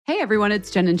Hey everyone, it's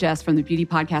Jen and Jess from the beauty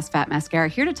podcast Fat Mascara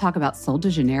here to talk about Sol de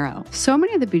Janeiro. So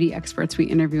many of the beauty experts we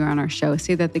interview on our show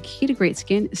say that the key to great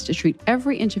skin is to treat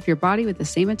every inch of your body with the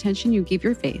same attention you give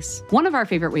your face. One of our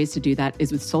favorite ways to do that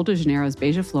is with Sol de Janeiro's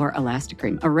Beija Flor Elastic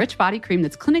Cream, a rich body cream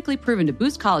that's clinically proven to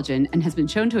boost collagen and has been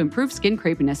shown to improve skin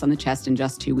crepiness on the chest in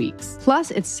just 2 weeks.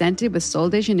 Plus, it's scented with Sol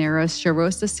de Janeiro's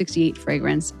Charosta 68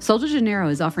 fragrance. Sol de Janeiro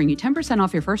is offering you 10%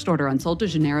 off your first order on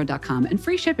soldejaneiro.com and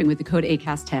free shipping with the code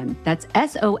ACAST10. That's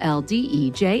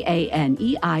SOLDEJANEIRO,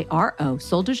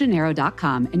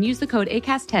 soldejaneiro.com, and use the code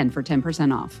ACAST10 for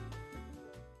 10% off.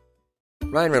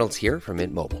 Ryan Reynolds here from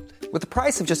Mint Mobile. With the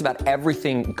price of just about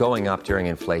everything going up during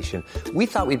inflation, we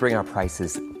thought we'd bring our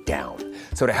prices down.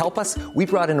 So to help us, we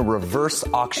brought in a reverse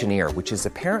auctioneer, which is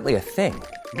apparently a thing.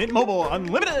 Mint Mobile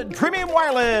Unlimited Premium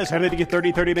Wireless. How to get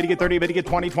 30, 30, bit to get 30, bit to get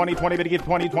 20, 20, 20, bit to get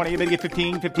 20, 20, bit to get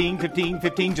 15, 15, 15,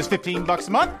 15, just $15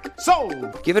 a month?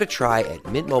 Sold! Give it a try at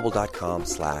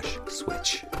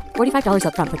mintmobile.com/switch. $45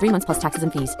 up front for 3 months plus taxes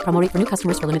and fees. Promo rate for new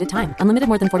customers for limited time. Unlimited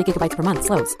more than 40 gigabytes per month.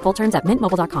 Slows full terms at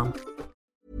mintmobile.com.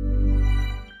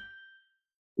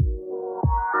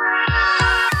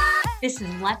 This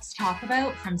is Let's Talk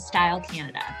About from Style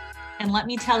Canada. And let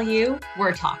me tell you,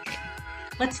 we're talking.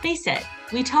 Let's face it,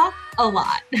 we talk a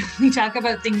lot. We talk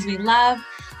about things we love,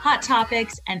 hot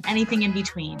topics, and anything in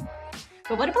between.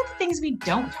 But what about the things we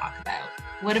don't talk about?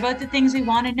 What about the things we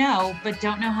want to know but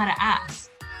don't know how to ask?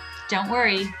 Don't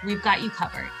worry, we've got you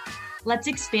covered. Let's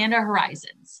expand our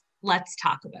horizons. Let's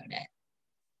talk about it.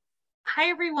 Hi,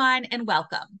 everyone, and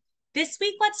welcome. This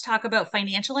week, let's talk about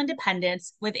financial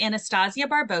independence with Anastasia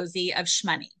Barbuzzi of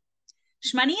Shmoney.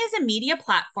 Shmoney is a media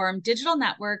platform, digital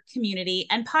network, community,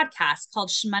 and podcast called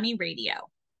Shmoney Radio.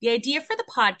 The idea for the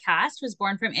podcast was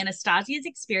born from Anastasia's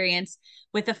experience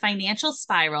with a financial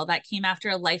spiral that came after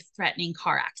a life-threatening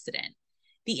car accident.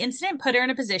 The incident put her in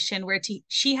a position where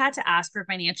she had to ask for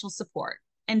financial support.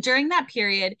 And during that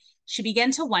period, she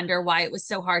began to wonder why it was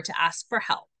so hard to ask for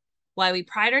help, why we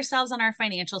pride ourselves on our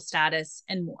financial status,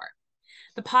 and more.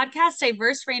 The podcast's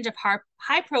diverse range of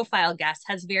high-profile guests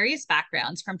has various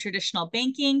backgrounds, from traditional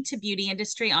banking to beauty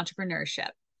industry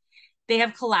entrepreneurship. They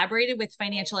have collaborated with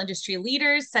financial industry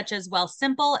leaders such as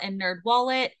Wealthsimple and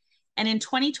NerdWallet. And in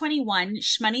 2021,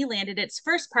 Shmoney landed its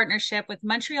first partnership with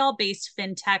Montreal-based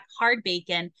fintech Hard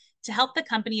Bacon to help the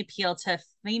company appeal to a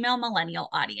female millennial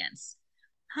audience.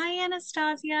 Hi,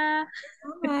 Anastasia.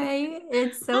 Hi,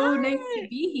 it's so nice to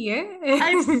be here.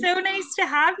 It's so nice to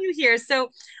have you here. So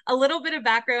a little bit of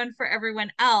background for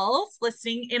everyone else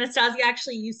listening. Anastasia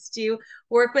actually used to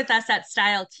work with us at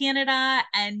Style Canada,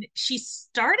 and she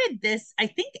started this, I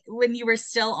think, when you were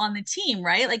still on the team,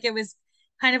 right? Like it was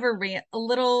kind of a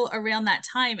little around that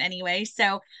time anyway.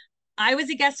 So I was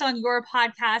a guest on your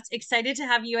podcast, excited to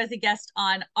have you as a guest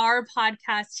on our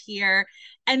podcast here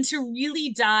and to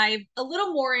really dive a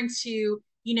little more into,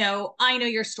 I know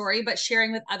your story, but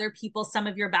sharing with other people some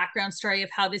of your background story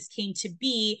of how this came to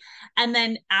be. And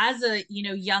then as a,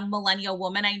 young millennial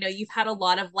woman, I know you've had a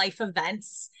lot of life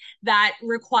events that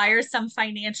require some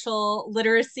financial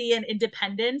literacy and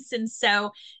independence. And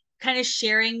so kind of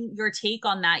sharing your take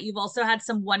on that. You've also had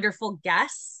some wonderful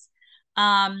guests.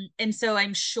 And so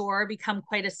I'm sure become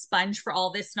quite a sponge for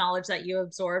all this knowledge that you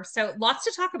absorb. So lots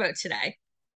to talk about today.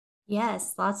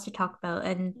 Yes, lots to talk about.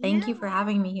 And thank you for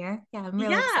having me here. Yeah, I'm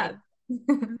really excited.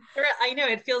 I know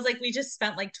it feels like we just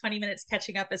spent like 20 minutes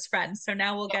catching up as friends. So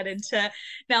now we'll get into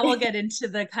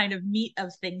the kind of meat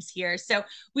of things here. So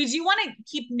we do want to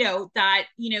keep note that,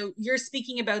 you're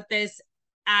speaking about this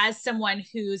as someone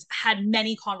who's had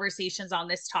many conversations on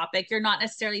this topic. You're not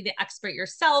necessarily the expert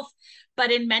yourself,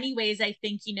 but in many ways, I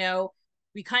think,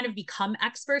 we kind of become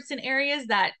experts in areas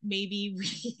that maybe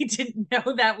we didn't know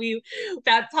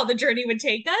that's how the journey would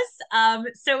take us.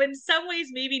 So in some ways,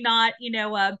 maybe not,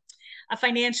 a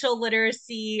financial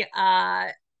literacy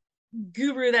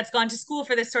guru that's gone to school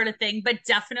for this sort of thing, but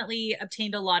definitely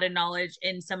obtained a lot of knowledge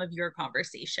in some of your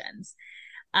conversations.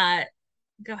 Go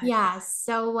ahead. Yeah.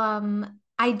 So,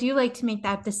 I do like to make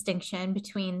that distinction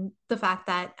between the fact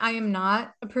that I am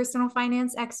not a personal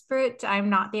finance expert.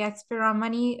 I'm not the expert on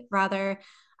money. Rather,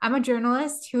 I'm a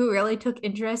journalist who really took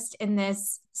interest in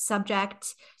this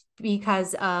subject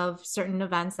because of certain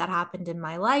events that happened in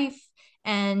my life.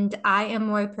 And I am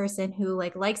more a person who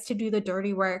likes to do the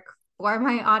dirty work for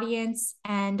my audience,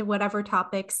 and whatever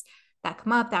topics that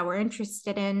come up that we're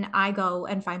interested in, I go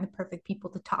and find the perfect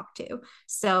people to talk to.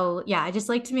 So yeah, I just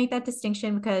like to make that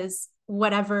distinction because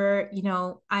whatever,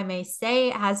 I may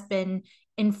say has been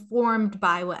informed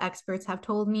by what experts have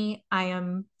told me. I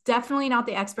am definitely not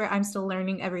the expert. I'm still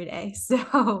learning every day.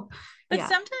 So But yeah.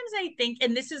 sometimes I think,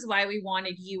 and this is why we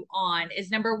wanted you on,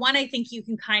 is number one, I think you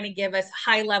can kind of give us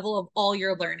high level of all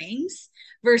your learnings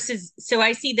versus, so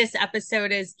I see this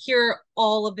episode as here are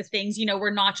all of the things,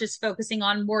 we're not just focusing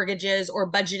on mortgages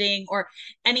or budgeting or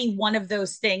any one of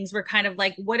those things. We're kind of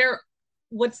like,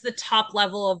 what's the top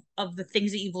level of the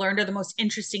things that you've learned or the most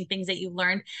interesting things that you've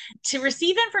learned to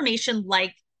receive information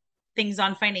like things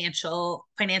on financial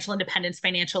independence,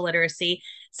 financial literacy.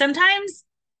 Sometimes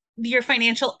your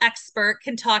financial expert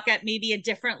can talk at maybe a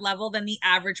different level than the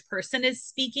average person is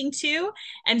speaking to.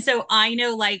 And so I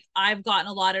know like I've gotten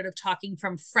a lot out of talking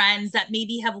from friends that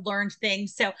maybe have learned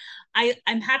things. So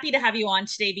I'm happy to have you on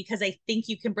today because I think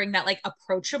you can bring that like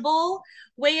approachable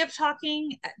way of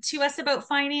talking to us about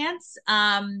finance.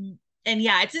 And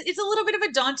yeah, it's a little bit of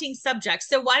a daunting subject.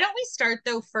 So why don't we start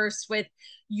though first with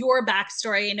your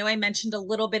backstory? I know I mentioned a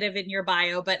little bit of it in your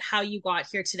bio, but how you got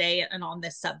here today and on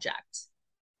this subject.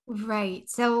 Right.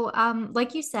 So,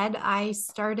 like you said, I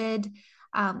started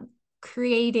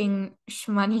creating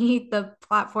Shmoney, the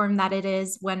platform that it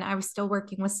is, when I was still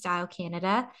working with Style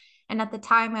Canada. And at the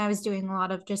time, I was doing a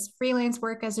lot of just freelance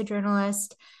work as a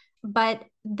journalist. But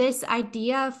this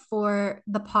idea for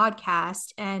the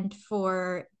podcast and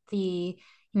for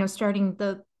starting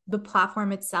the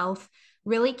platform itself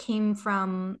really came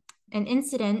from an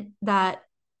incident that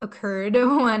occurred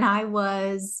when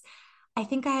I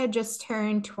think I had just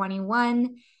turned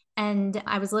 21 and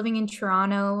I was living in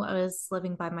Toronto. I was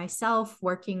living by myself,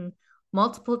 working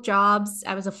multiple jobs.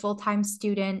 I was a full-time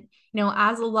student,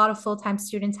 as a lot of full-time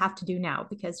students have to do now,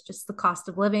 because just the cost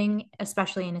of living,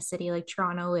 especially in a city like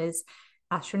Toronto, is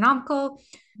astronomical.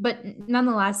 But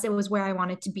nonetheless, it was where I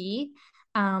wanted to be.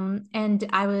 And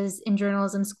I was in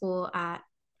journalism school at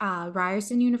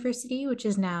Ryerson University, which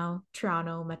is now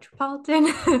Toronto Metropolitan.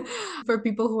 For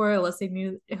people who are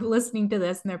listening to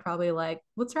this, and they're probably like,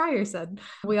 "What's Ryerson?"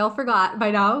 We all forgot by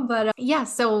now, but yeah.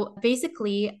 So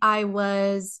basically, I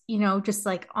was, just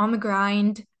like on the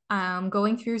grind,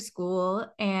 going through school,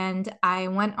 and I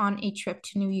went on a trip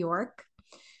to New York.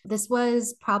 This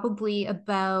was probably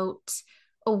about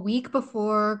a week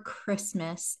before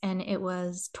Christmas, and it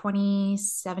was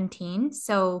 2017.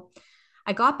 So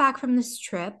I got back from this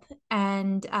trip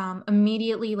and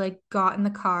immediately like got in the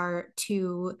car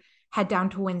to head down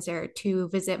to Windsor to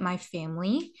visit my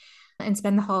family and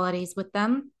spend the holidays with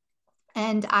them.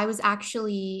 And I was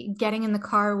actually getting in the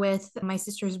car with my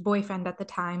sister's boyfriend at the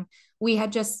time. We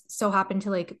had just so happened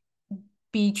to like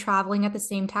be traveling at the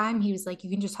same time. He was like, "You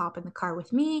can just hop in the car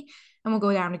with me and we'll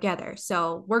go down together."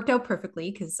 So worked out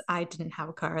perfectly because I didn't have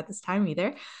a car at this time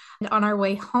either. And on our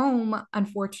way home,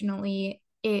 unfortunately,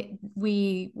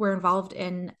 we were involved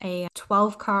in a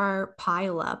 12-car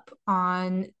pileup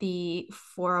on the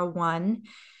 401.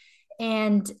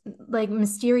 And like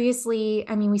mysteriously,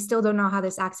 I mean, we still don't know how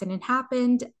this accident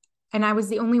happened. And I was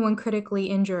the only one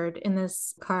critically injured in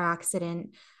this car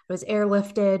accident. I was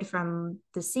airlifted from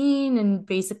the scene and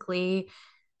basically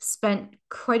spent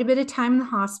quite a bit of time in the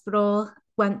hospital,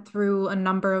 went through a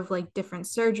number of like different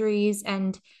surgeries.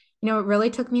 And, it really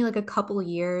took me like a couple of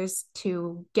years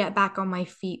to get back on my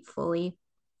feet fully.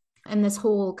 And this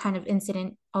whole kind of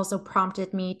incident also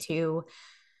prompted me to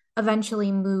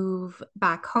eventually move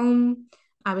back home.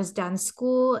 I was done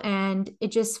school and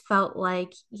it just felt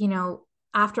like,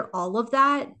 after all of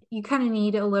that, you kind of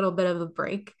need a little bit of a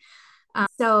break.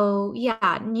 So,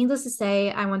 yeah, needless to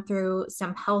say, I went through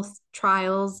some health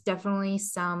trials, definitely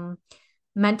some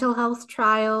mental health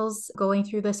trials going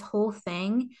through this whole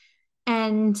thing.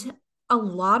 And a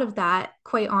lot of that,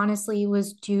 quite honestly,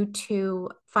 was due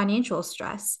to financial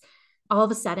stress. All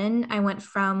of a sudden, I went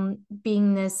from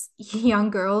being this young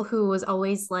girl who was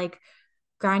always like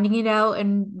grinding it out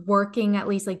and working at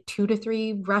least like 2 to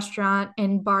 3 restaurant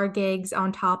and bar gigs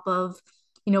on top of,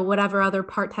 whatever other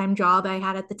part-time job I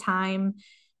had at the time.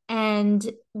 And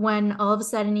when all of a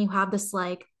sudden you have this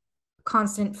like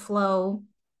constant flow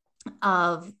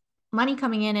of money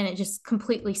coming in and it just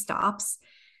completely stops,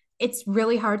 it's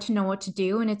really hard to know what to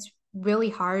do. And it's really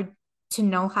hard to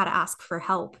know how to ask for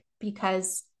help,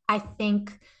 because I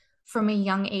think from a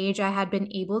young age, I had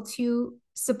been able to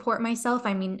support myself.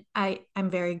 I mean,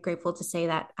 I'm very grateful to say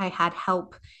that I had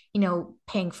help,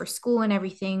 paying for school and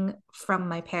everything from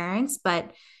my parents,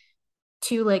 but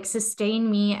to like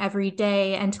sustain me every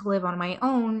day and to live on my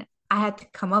own, I had to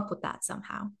come up with that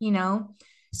somehow.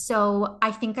 So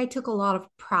I think I took a lot of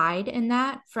pride in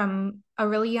that from a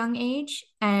really young age.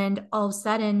 And all of a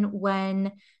sudden,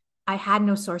 when I had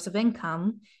no source of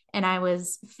income and I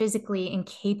was physically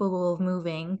incapable of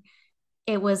moving,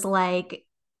 it was like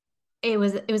it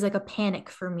was like a panic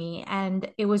for me. And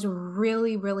it was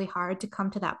really, really hard to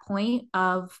come to that point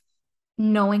of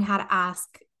knowing how to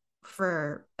ask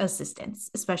for assistance,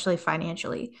 especially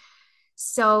financially.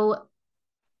 So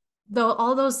though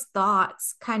all those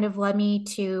thoughts kind of led me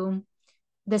to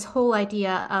this whole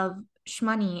idea of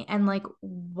shmoney and like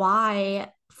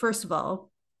why, first of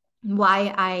all,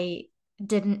 why I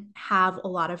didn't have a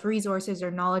lot of resources or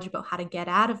knowledge about how to get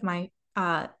out of my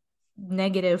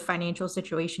negative financial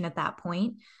situation at that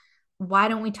point. Why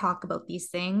don't we talk about these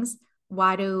things?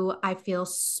 Why do I feel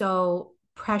so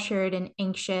pressured and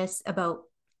anxious about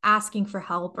asking for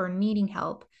help or needing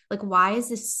help? Like, why is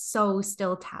this so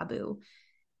still taboo?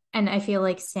 And I feel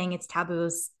like saying it's taboo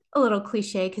is a little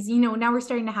cliche because, now we're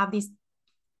starting to have these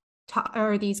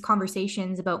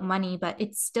conversations about money, but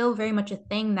it's still very much a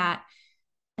thing that,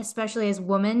 especially as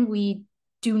women, we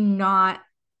do not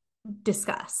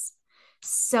discuss.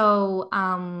 So,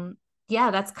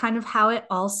 yeah, that's kind of how it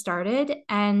all started.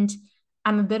 And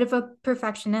I'm a bit of a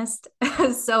perfectionist.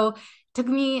 So it took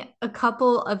me a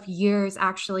couple of years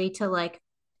actually to like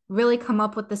really come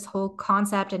up with this whole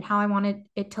concept and how I wanted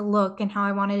it to look and how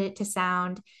I wanted it to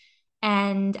sound.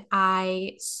 And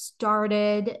I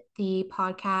started the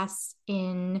podcast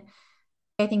in,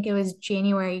 I think it was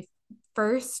January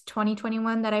 1st,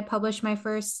 2021, that I published my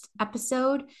first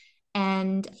episode.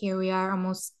 And here we are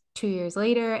almost 2 years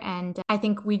later. And I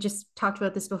think we just talked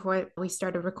about this before we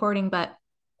started recording, but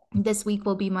this week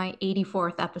will be my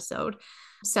 84th episode.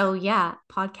 So yeah,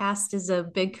 podcast is a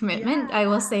big commitment. Yeah. I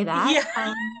will say that.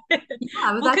 Yeah.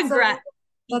 Yeah, but Well,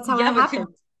 that's how it happened.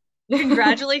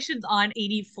 Congratulations on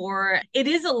 84. It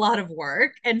is a lot of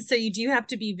work. And so you do have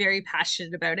to be very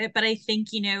passionate about it. But I think,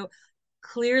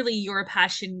 clearly your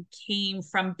passion came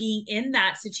from being in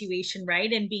that situation,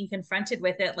 right? And being confronted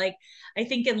with it. Like, I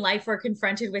think in life, we're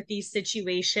confronted with these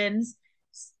situations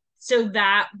so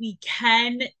that we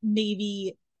can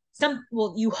maybe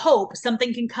you hope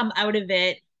something can come out of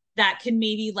it that can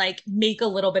maybe like make a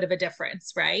little bit of a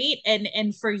difference, right?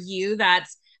 And for you,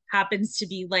 that's happens to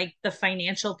be like the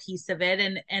financial piece of it.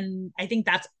 And I think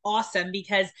that's awesome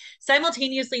because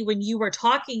simultaneously when you were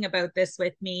talking about this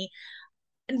with me,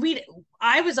 and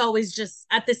I was always just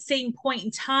at the same point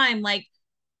in time, like,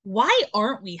 why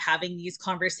aren't we having these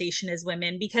conversations as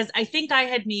women? Because I think I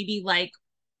had maybe like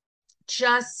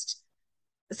just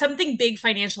something big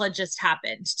financial had just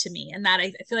happened to me. And that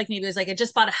I feel like maybe it was like I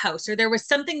just bought a house or there was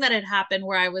something that had happened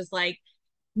where I was like,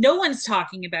 no one's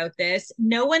talking about this.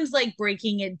 No one's like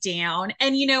breaking it down.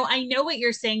 And, I know what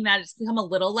you're saying that it's become a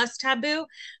little less taboo,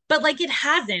 but like it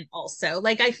hasn't also.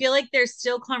 Like, I feel like there's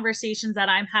still conversations that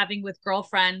I'm having with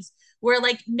girlfriends where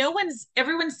like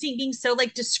everyone's being so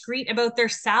like discreet about their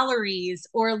salaries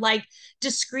or like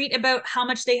discreet about how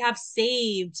much they have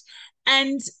saved.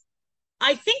 And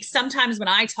I think sometimes when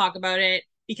I talk about it,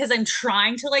 because I'm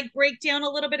trying to like break down a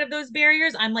little bit of those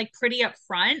barriers, I'm like pretty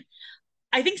upfront.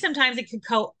 I think sometimes it could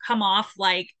come off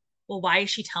like, well, why is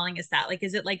she telling us that? Like,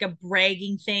 is it like a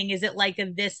bragging thing? Is it like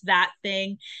a this, that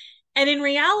thing? And in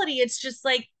reality, it's just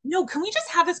like, no, can we just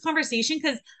have this conversation?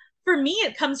 Because for me,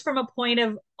 it comes from a point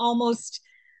of almost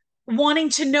wanting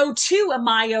to know too, am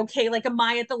I okay? Like, am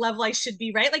I at the level I should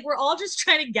be, right? Like, we're all just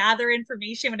trying to gather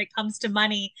information when it comes to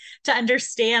money to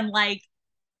understand, like,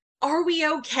 are we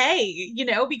okay?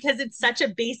 Because it's such a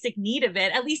basic need of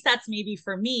it. At least that's maybe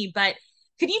for me. But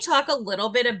can you talk a little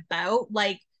bit about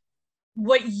like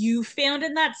what you found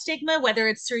in that stigma, whether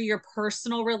it's through your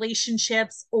personal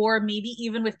relationships or maybe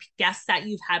even with guests that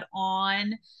you've had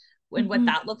on and what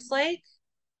that looks like?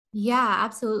 Yeah,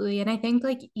 absolutely. And I think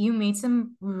like you made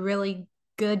some really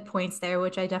good points there,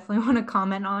 which I definitely want to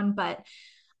comment on. But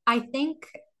I think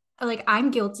like I'm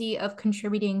guilty of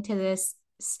contributing to this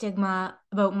stigma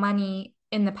about money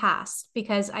in the past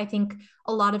because I think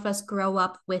a lot of us grow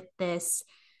up with this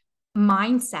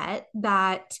mindset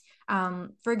that,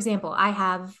 for example, I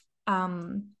have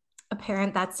a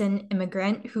parent that's an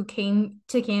immigrant who came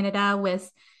to Canada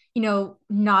with,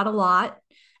 not a lot.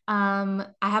 I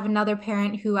have another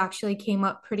parent who actually came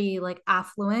up pretty like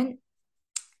affluent.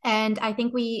 And I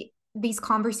think these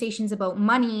conversations about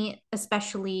money,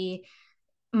 especially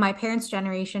my parents'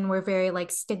 generation, were very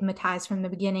like stigmatized from the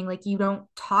beginning. Like you don't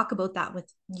talk about that with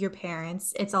your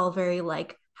parents. It's all very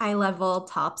like high level,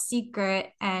 top secret.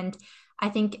 And I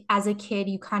think as a kid,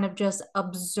 you kind of just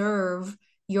observe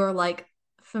your like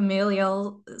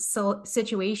familial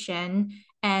situation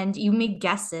and you make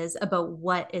guesses about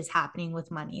what is happening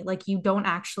with money. Like you don't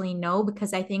actually know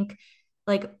because I think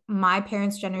like my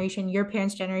parents' generation, your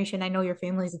parents' generation, I know your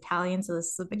family's Italian, so this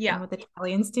is a big thing with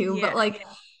Italians too, but like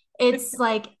it's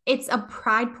like it's a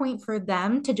pride point for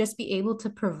them to just be able to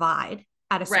provide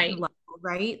at a certain level.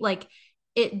 right? Like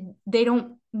they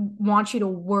don't want you to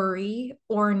worry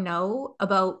or know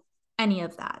about any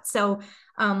of that. So,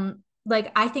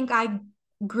 like, I think I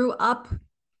grew up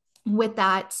with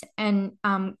that and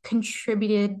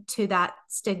contributed to that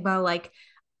stigma, like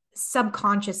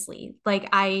subconsciously. Like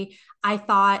I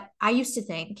thought, I used to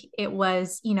think it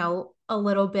was, a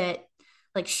little bit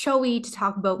like showy to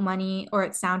talk about money, or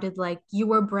it sounded like you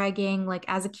were bragging like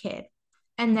as a kid.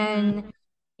 And then,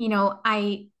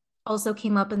 I also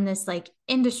came up in this like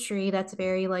industry that's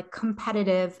very like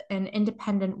competitive and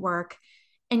independent work.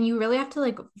 And you really have to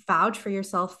like vouch for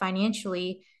yourself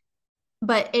financially.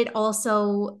 But it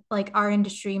also, like, our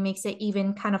industry makes it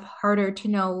even kind of harder to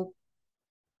know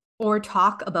or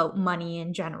talk about money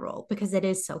in general because it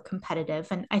is so competitive.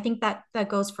 And I think that that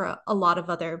goes for a lot of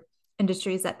other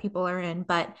industries that people are in.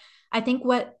 But I think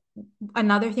what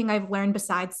another thing I've learned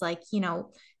besides like,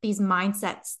 these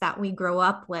mindsets that we grow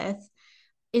up with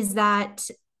is that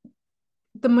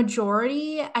the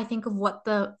majority, I think, of what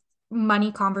the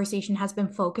money conversation has been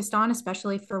focused on,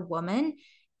 especially for women,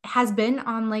 has been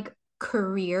on like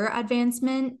career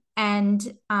advancement and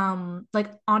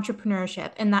like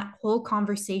entrepreneurship. And that whole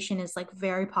conversation is like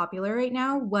very popular right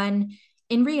now, when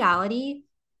in reality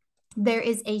there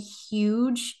is a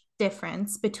huge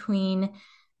difference between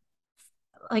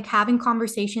like having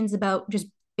conversations about just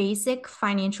basic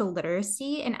financial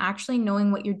literacy and actually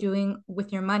knowing what you're doing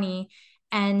with your money,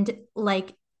 and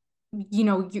like,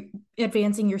 you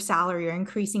advancing your salary or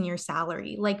increasing your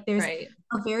salary. Like there's Right.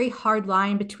 a very hard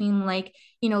line between like,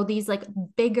 these like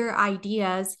bigger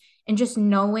ideas and just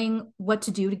knowing what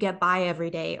to do to get by every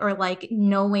day, or like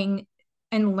knowing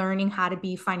and learning how to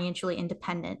be financially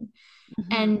independent.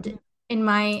 And in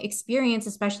my experience,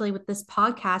 especially with this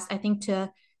podcast, I think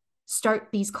to start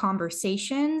these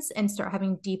conversations and start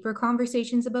having deeper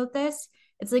conversations about this,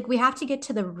 it's like we have to get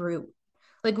to the root.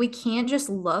 Like we can't just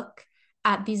look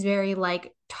at these very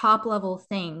like top level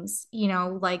things,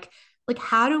 like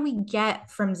how do we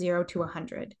get from 0 to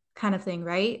 100 kind of thing,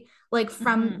 right? Like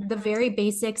from the very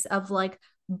basics of like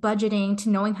budgeting to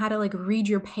knowing how to like read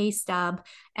your pay stub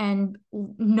and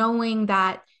knowing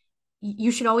that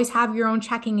you should always have your own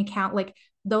checking account. Like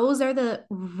those are the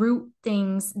root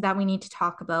things that we need to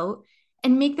talk about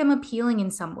and make them appealing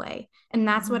in some way. And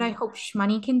that's what I hope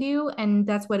Shmoney can do. And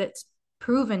that's what it's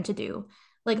proven to do.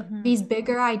 Like these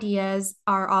bigger ideas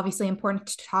are obviously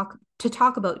important to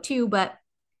talk about too, but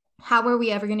how are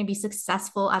we ever going to be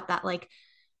successful at that like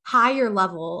higher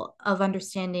level of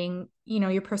understanding,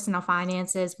 your personal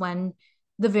finances, when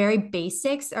the very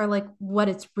basics are like what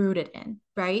it's rooted in,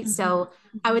 right? So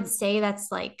I would say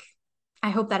that's like, I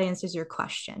hope that answers your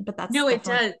question, but that's No, it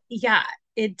does. Yeah,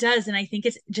 it does. And I think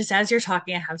it's just as you're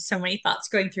talking, I have so many thoughts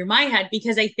going through my head,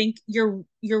 because I think you're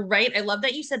right. I love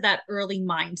that you said that early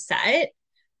mindset.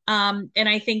 And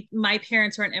I think my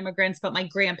parents weren't immigrants, but my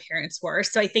grandparents were.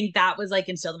 So I think that was like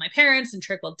instilled in my parents and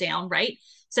trickled down, right?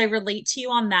 So I relate to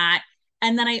you on that.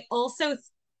 And then I also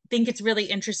think it's really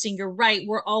interesting. You're right.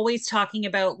 We're always talking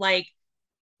about like,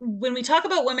 when we talk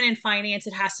about women in finance,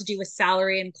 it has to do with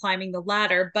salary and climbing the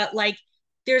ladder. But like,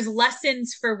 there's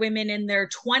lessons for women in their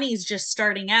 20s just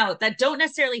starting out that don't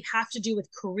necessarily have to do with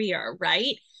career,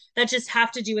 right? That just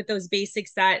have to do with those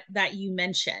basics that you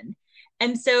mentioned.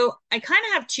 And so I kind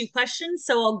of have two questions.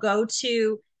 So I'll go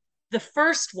to the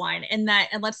first one, and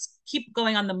let's keep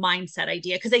going on the mindset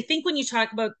idea, because I think when you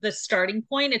talk about the starting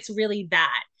point, it's really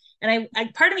that. And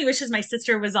I part of me wishes my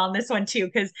sister was on this one too,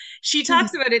 because she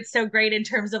talks about it so great in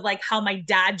terms of like how my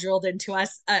dad drilled into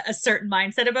us a certain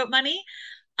mindset about money.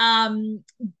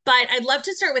 But I'd love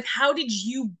to start with, how did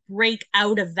you break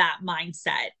out of that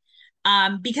mindset?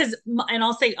 Because, and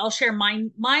I'll share my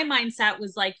mindset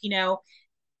was like,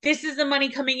 this is the money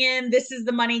coming in, this is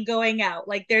the money going out.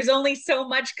 Like there's only so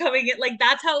much coming in. Like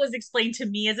that's how it was explained to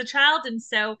me as a child. And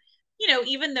so,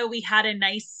 even though we had a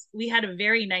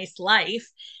very nice life,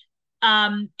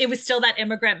 it was still that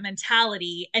immigrant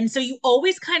mentality. And so you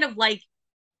always kind of like,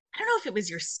 I don't know if it was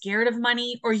you're scared of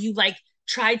money or you like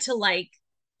tried to like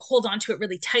hold on to it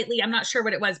really tightly. I'm not sure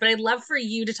what it was, but I'd love for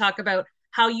you to talk about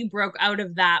how you broke out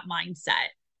of that mindset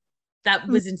that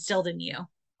was instilled in you.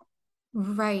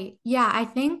 Right. Yeah, I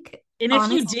think, and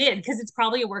if you did, because it's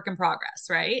probably a work in progress,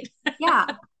 right? Yeah,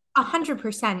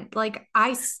 100%. Like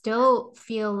I still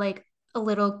feel like a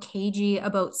little cagey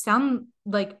about some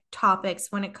like topics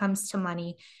when it comes to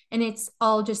money. And it's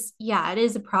all just, yeah, it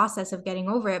is a process of getting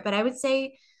over it. But I would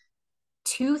say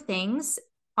two things,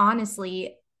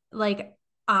 honestly. Like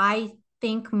I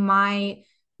think my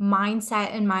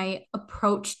mindset and my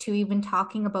approach to even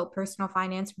talking about personal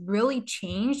finance really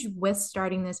changed with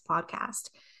starting this podcast.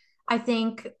 I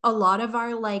think a lot of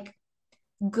our like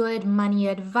good money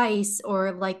advice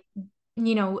or like,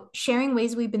 sharing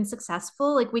ways we've been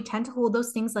successful, like we tend to hold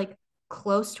those things like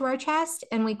close to our chest,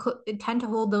 and we tend to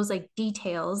hold those like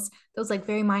details, those like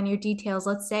very minor details.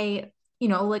 Let's say,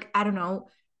 like, I don't know,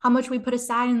 how much we put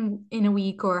aside in a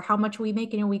week or how much we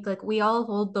make in a week. Like we all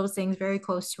hold those things very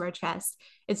close to our chest.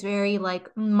 It's very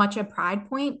like much a pride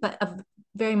point, but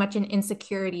very much an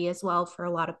insecurity as well for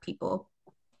a lot of people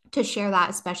to share that,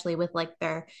 especially with like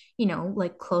their,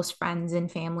 like close friends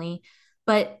and family.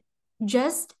 But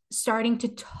just starting to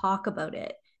talk about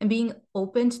it and being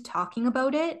open to talking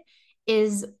about it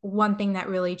is one thing that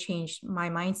really changed my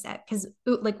mindset. Because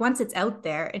like once it's out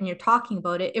there and you're talking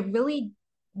about it, it really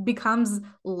becomes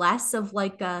less of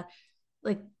like a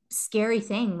like scary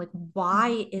thing. Like,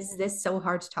 why is this so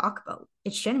hard to talk about?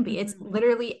 It shouldn't be. It's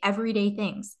literally everyday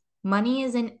things. Money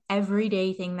is an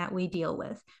everyday thing that we deal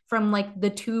with, from like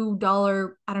the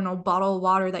 $2, I don't know, bottle of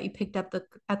water that you picked up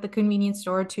at the convenience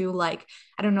store to like,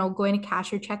 I don't know, going to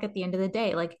cash your check at the end of the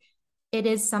day. Like it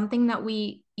is something that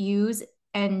we use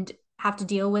and have to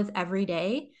deal with every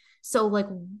day. So like,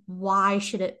 why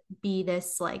should it be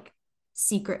this like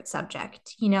secret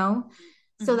subject,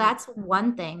 So that's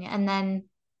one thing. And then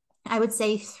I would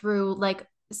say through like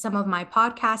some of my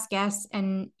podcast guests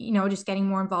and, just getting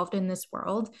more involved in this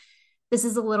world, this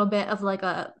is a little bit of like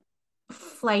a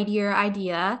flightier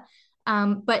idea,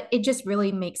 but it just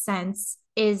really makes sense,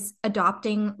 is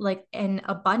adopting like an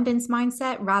abundance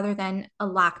mindset rather than a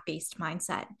lack-based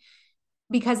mindset.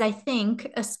 Because I think,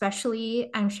 especially,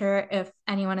 I'm sure if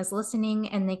anyone is listening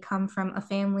and they come from a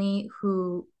family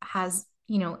who has,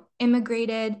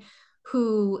 immigrated,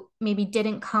 who maybe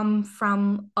didn't come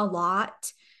from a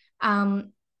lot,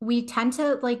 we tend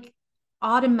to like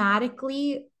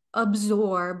automatically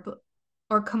absorb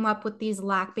or come up with these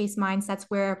lack-based mindsets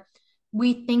where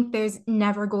we think there's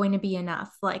never going to be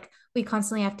enough. Like we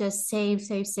constantly have to save,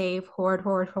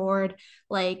 hoard.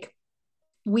 Like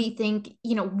we think,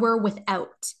 we're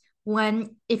without.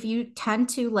 When if you tend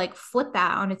to like flip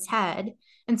that on its head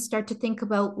and start to think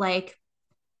about like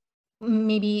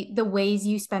maybe the ways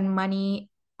you spend money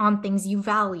on things you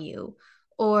value,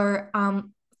 or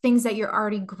things that you're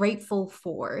already grateful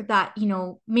for that,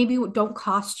 maybe don't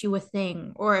cost you a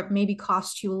thing, or maybe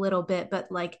cost you a little bit,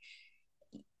 but like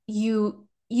you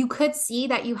could see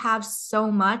that you have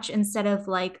so much, instead of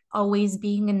like always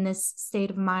being in this state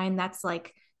of mind that's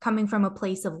like coming from a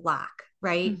place of lack,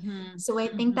 right? So I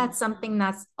think that's something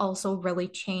that's also really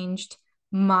changed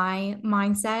my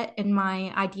mindset and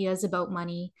my ideas about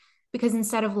money, because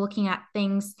instead of looking at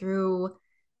things through,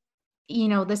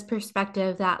 this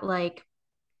perspective that like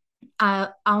I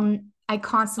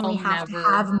constantly have to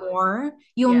have more,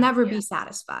 you'll never be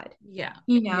satisfied.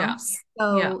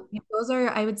 So those are,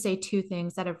 I would say, two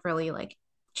things that have really like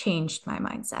changed my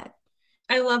mindset.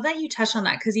 I love that you touched on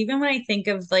that, because even when I think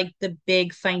of like the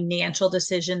big financial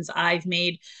decisions I've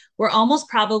made, we're almost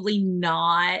probably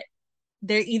not,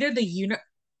 they're either the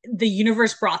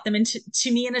universe brought them into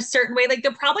to me in a certain way. Like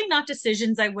they're probably not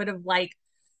decisions I would have like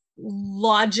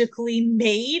logically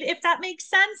made, if that makes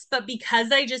sense. But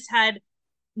because I just had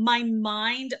my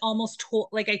mind almost told,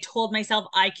 like I told myself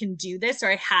I can do this, or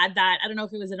I had that, I don't know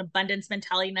if it was an abundance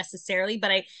mentality necessarily,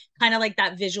 but I kind of like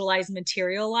that visualize,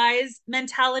 materialize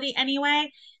mentality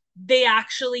anyway. They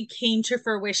actually came to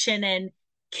fruition and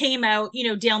came out,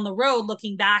 down the road,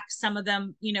 looking back, some of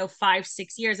them, 5-6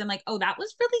 years, I'm like, oh, that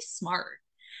was really smart.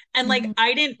 And like,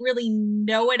 I didn't really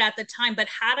know it at the time, but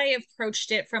had I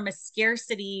approached it from a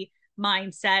scarcity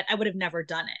mindset, I would have never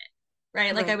done it.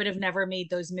 Right. Like I would have never made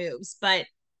those moves, but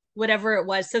whatever it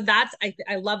was. So that's,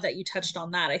 I love that you touched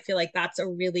on that. I feel like that's a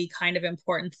really kind of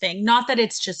important thing. Not that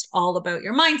it's just all about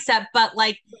your mindset, but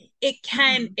like it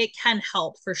can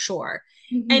help for sure.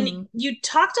 And you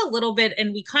talked a little bit,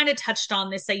 and we kind of touched on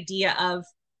this idea of,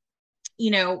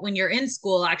 when you're in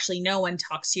school, actually no one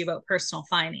talks to you about personal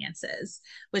finances,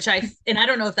 which and I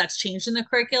don't know if that's changed in the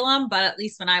curriculum, but at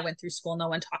least when I went through school, no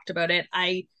one talked about it.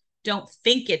 I don't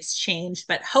think it's changed,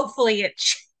 but hopefully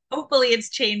it's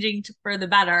changing for the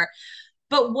better.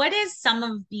 But what is some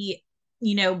of the,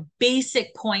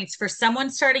 basic points for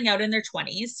someone starting out in their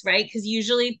 20s, right? Because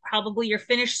usually probably you're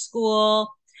finished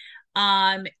school,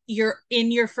 you're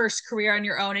in your first career on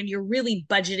your own, and you're really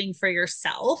budgeting for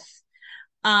yourself.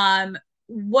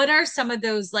 What are some of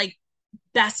those like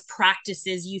best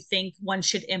practices you think one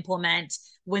should implement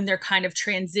when they're kind of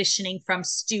transitioning from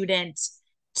student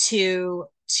to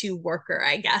worker,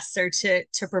 I guess, or to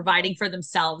providing for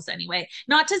themselves anyway?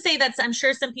 Not to say that I'm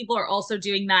sure some people are also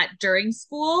doing that during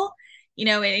school,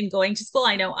 and going to school.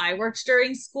 I know I worked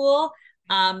during school.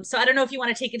 So I don't know if you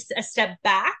want to take a step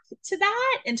back to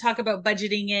that and talk about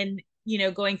budgeting in,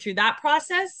 going through that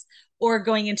process or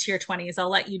going into your 20s? I'll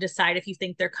let you decide if you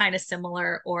think they're kind of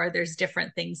similar or there's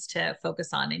different things to focus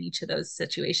on in each of those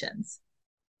situations.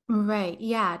 Right.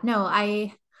 Yeah. No,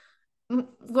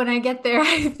 when I get there,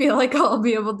 I feel like I'll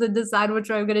be able to decide which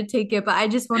way I'm going to take it. But I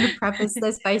just want to preface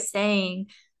this by saying,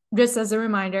 just as a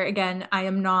reminder, again, I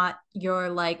am not your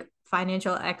like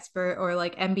financial expert or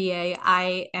like MBA.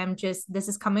 I am just, this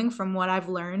is coming from what I've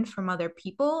learned from other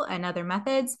people and other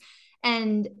methods.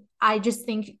 And I just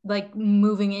think, like,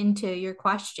 moving into your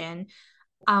question,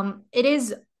 it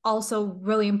is also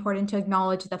really important to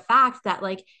acknowledge the fact that,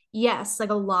 like, yes, like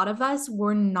a lot of us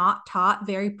were not taught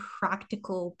very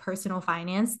practical personal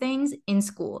finance things in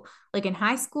school. Like in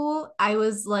high school, I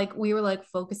was like, we were like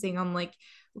focusing on like,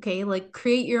 okay, like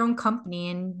create your own company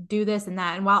and do this and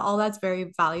that. And while all that's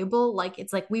very valuable, like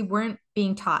it's like we weren't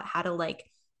being taught how to, like,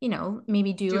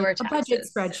 maybe do like a budget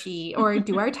spreadsheet or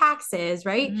do our taxes,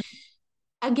 right?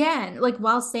 Again, like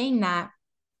while saying that,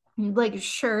 like,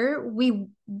 sure, we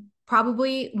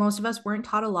probably, most of us weren't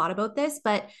taught a lot about this,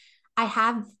 but I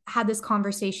have had this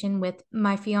conversation with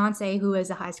my fiance, who is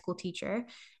a high school teacher,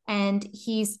 and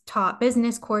he's taught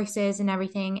business courses and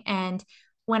everything. And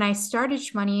when I started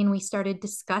Shmoney and we started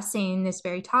discussing this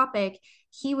very topic,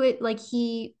 he would like,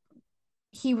 he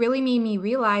really made me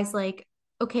realize, like,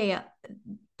 okay,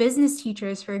 business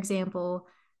teachers, for example,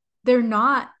 they're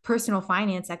not personal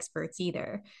finance experts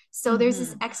either. So there's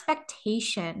this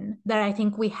expectation that I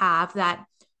think we have that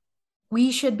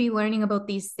we should be learning about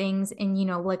these things in,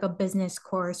 like a business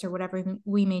course or whatever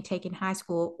we may take in high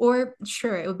school. Or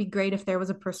sure, it would be great if there was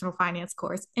a personal finance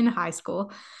course in high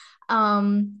school.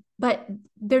 But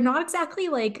they're not exactly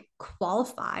like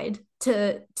qualified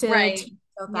to right. teach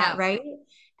about that, right?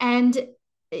 And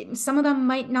some of them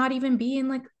might not even be in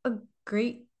like a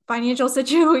great financial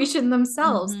situation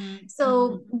themselves.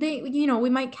 So they, we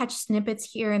might catch snippets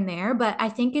here and there, but I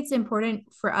think it's important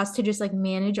for us to just like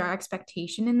manage our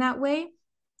expectation in that way.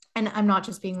 And I'm not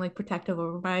just being like protective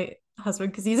over my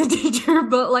husband because he's a teacher,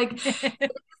 but like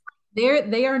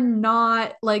they are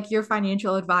not like your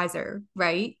financial advisor,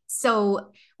 right?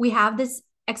 So we have this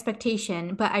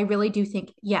expectation, but I really do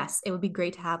think, yes, it would be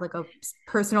great to have like a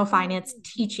personal finance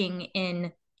teaching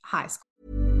in high school.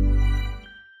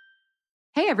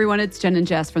 Hey everyone, it's Jen and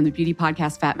Jess from the beauty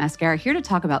podcast Fat Mascara, here to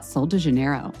talk about Sol de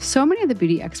Janeiro. So many of the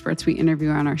beauty experts we interview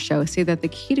on our show say that the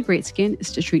key to great skin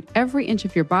is to treat every inch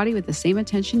of your body with the same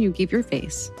attention you give your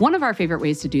face. One of our favorite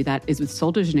ways to do that is with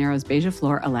Sol de Janeiro's Beija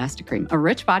Flor Elastic Cream, a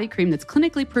rich body cream that's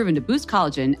clinically proven to boost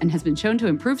collagen and has been shown to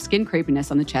improve skin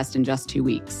crepiness on the chest in just 2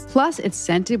 weeks. Plus, it's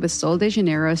scented with Sol de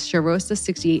Janeiro's Charosta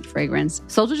 68 fragrance.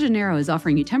 Sol de Janeiro is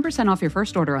offering you 10% off your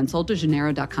first order on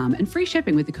soldejaneiro.com and free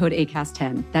shipping with the code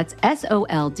ACAST10. That's SOLDEJANEIRO,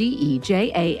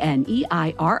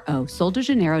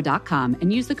 soldejaneiro.com,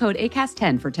 and use the code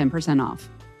ACAST10 for 10% off.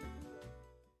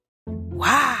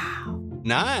 Wow.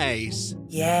 Nice.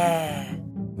 Yeah.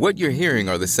 What you're hearing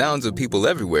are the sounds of people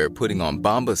everywhere putting on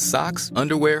Bombas socks,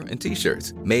 underwear, and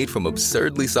T-shirts made from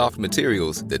absurdly soft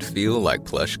materials that feel like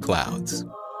plush clouds.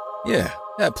 Yeah,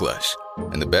 that plush.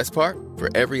 And the best part?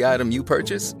 For every item you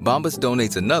purchase, Bombas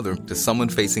donates another to someone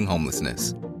facing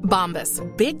homelessness. Bombas,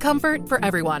 big comfort for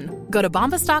everyone. Go to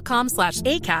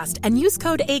bombas.com/ACAST and use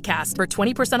code ACAST for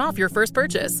 20% off your first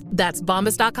purchase. That's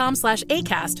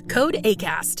bombas.com/ACAST, code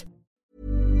ACAST.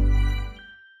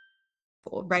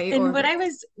 Right. And what I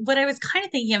was kind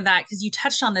of thinking of that, because you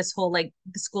touched on this whole, like,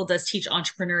 the school does teach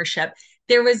entrepreneurship.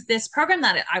 There was this program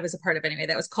that I was a part of anyway,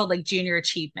 that was called like Junior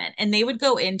Achievement. And they would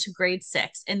go into grade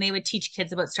 6 and they would teach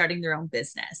kids about starting their own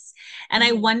business. And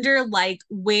I wonder, like,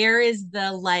 where is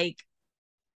the like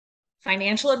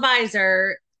financial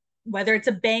advisor, whether it's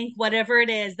a bank, whatever it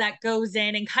is, that goes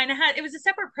in and kind of it was a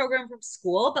separate program from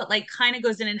school, but like kind of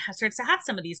goes in and starts to have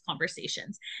some of these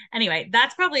conversations. Anyway,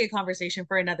 that's probably a conversation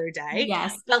for another day.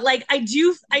 Yes. But like, I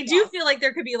do feel like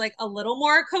there could be like a little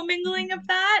more commingling of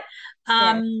that.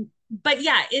 But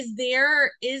yeah, is there,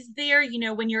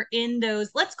 when you're in those,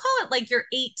 let's call it like you're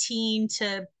 18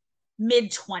 to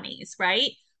mid 20s, right?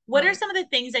 What are some of the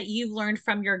things that you've learned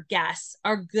from your guests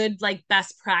are good, like,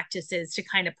 best practices to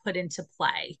kind of put into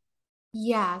play?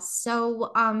 Yeah.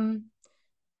 So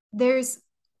there's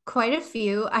quite a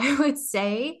few, I would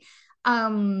say.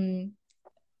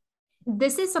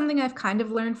 This is something I've kind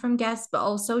of learned from guests, but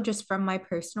also just from my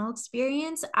personal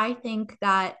experience. I think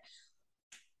that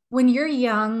when you're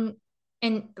young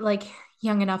and like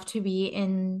young enough to be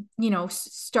in,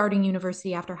 starting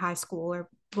university after high school or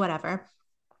whatever,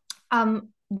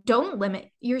 don't limit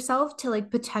yourself to like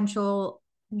potential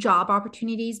job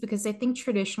opportunities, because I think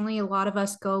traditionally a lot of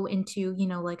us go into,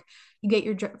 like you get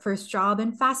your first job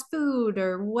in fast food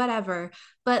or whatever,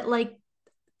 but like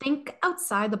think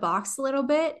outside the box a little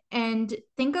bit and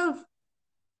think of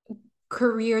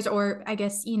careers, or I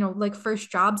guess, like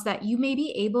first jobs that you may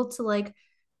be able to like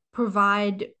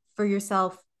provide for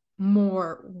yourself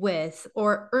more with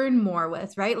or earn more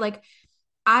with, right? Like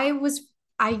I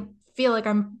feel like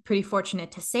I'm pretty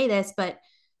fortunate to say this, but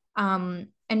and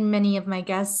many of my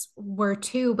guests were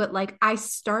too, but like I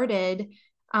started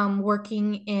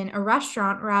working in a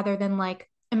restaurant rather than like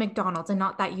a McDonald's. And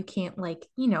not that you can't like,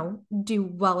 do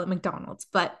well at McDonald's,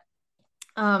 but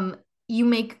you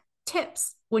make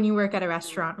tips when you work at a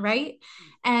restaurant, right?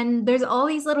 And there's all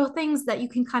these little things that you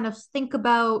can kind of think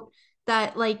about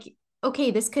that like,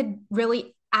 okay, this could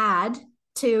really add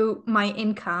to my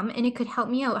income and it could help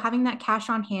me out. Having that cash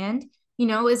on hand,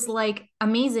 is like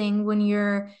amazing when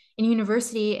you're in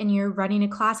university and you're running a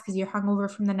class because you're hungover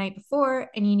from the night before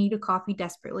and you need a coffee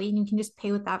desperately, and you can just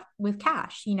pay with that with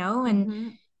cash,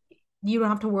 and you don't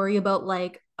have to worry about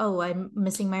like, oh, I'm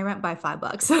missing my rent by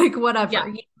 $5, like whatever. Yeah.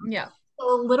 Yeah.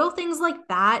 So little things like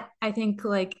that, I think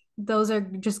like those are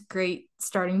just great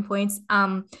starting points.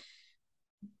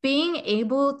 Being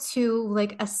able to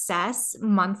like assess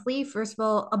monthly, first of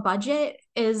all,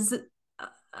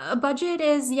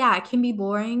 yeah, it can be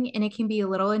boring and it can be a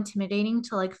little intimidating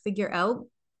to like figure out.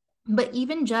 But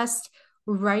even just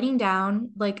writing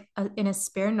down like in a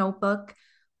spare notebook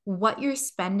what you're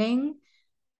spending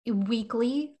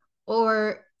weekly,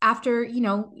 or after,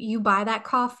 you buy that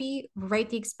coffee, write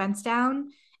the expense down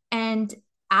and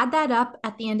add that up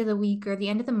at the end of the week or the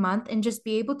end of the month, and just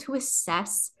be able to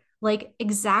assess like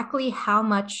exactly how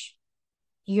much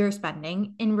you're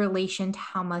spending in relation to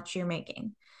how much you're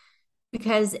making.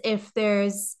 Because if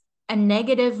there's a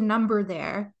negative number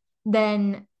there,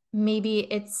 then maybe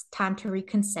it's time to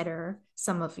reconsider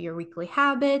some of your weekly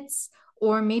habits,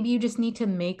 or maybe you just need to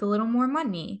make a little more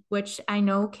money, which I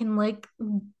know can like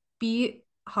be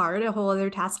hard, a whole other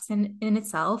task in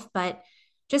itself, but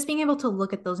just being able to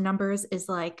look at those numbers is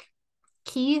like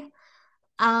key.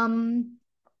 Can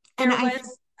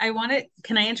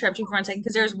I interrupt you for 1 second?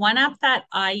 Because there's one app that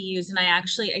I use, and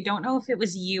I don't know if it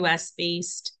was US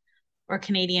based or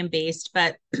Canadian based,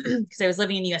 but because I was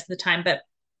living in the US at the time, but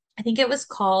I think it was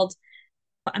called,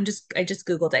 I just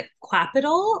Googled it,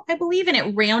 Qapital, I believe, and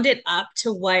it rounded up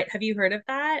to what, have you heard of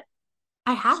that?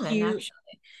 I haven't actually.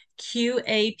 Qapital.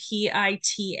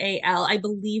 I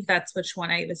believe that's which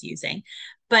one I was using.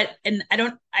 But, and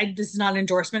this is not an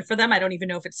endorsement for them. I don't even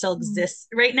know if it still exists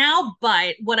right now.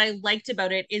 But what I liked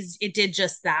about it is it did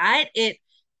just that. It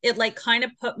like kind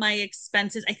of put my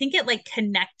expenses, I think it like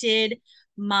connected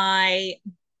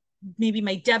maybe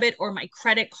my debit or my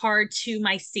credit card to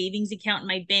my savings account in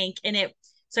my bank.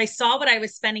 So I saw what I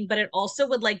was spending, but it also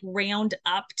would like round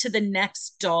up to the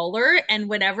next dollar, and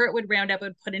whatever it would round up, it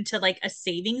would put into like a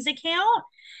savings account.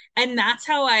 And that's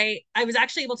how I was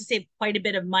actually able to save quite a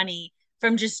bit of money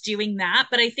from just doing that.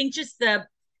 But I think just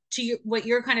what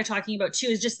you're kind of talking about too,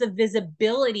 is just the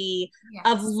visibility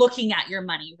of looking at your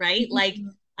money, right? Like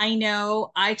I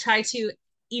know I try to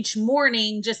each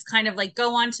morning just kind of like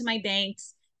go onto my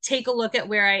banks, take a look at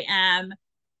where I am,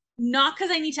 not because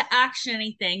I need to action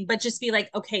anything, but just be like,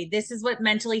 okay, this is what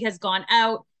mentally has gone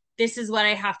out. This is what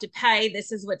I have to pay.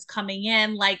 This is what's coming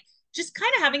in. Like just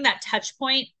kind of having that touch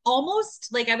point, almost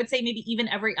like I would say maybe even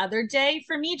every other day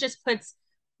for me, just puts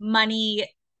money.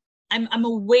 I'm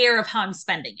aware of how I'm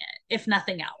spending it, if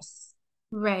nothing else.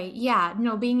 Right. Yeah.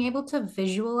 No, being able to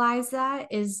visualize that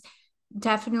is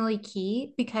definitely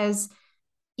key, because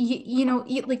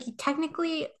like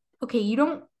technically, okay, you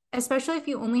don't, especially if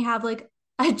you only have like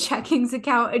a checkings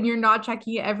account and you're not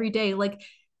checking it every day, like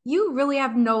you really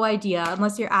have no idea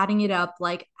unless you're adding it up,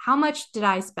 like how much did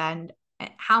I spend,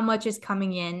 how much is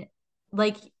coming in.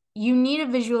 Like you need a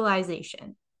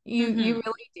visualization. You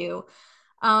really do.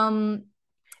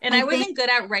 And I wasn't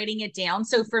good at writing it down,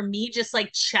 so for me just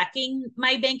like checking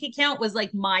my bank account was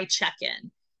like my check-in.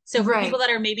 So for people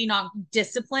that are maybe not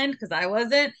disciplined, because I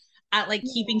wasn't at like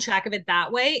keeping track of it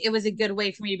that way, it was a good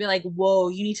way for me to be like, whoa,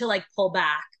 you need to like pull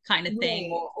back kind of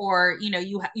thing, or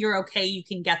you're okay, you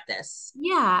can get this.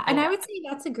 Yeah. And I would say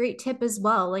that's a great tip as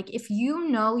well. Like if you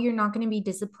know you're not going to be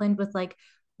disciplined with like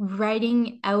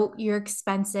writing out your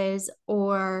expenses,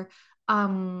 or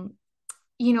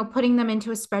putting them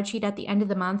into a spreadsheet at the end of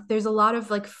the month, there's a lot of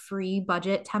like free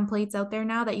budget templates out there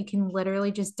now that you can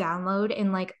literally just download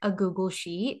in like a Google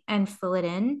sheet and fill it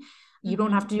in. You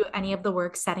don't have to do any of the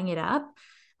work setting it up.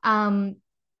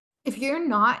 If you're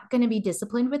not going to be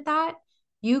disciplined with that,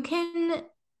 you can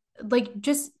like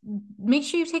just make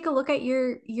sure you take a look at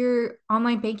your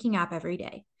online banking app every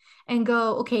day and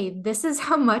go, okay, this is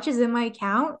how much is in my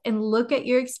account, and look at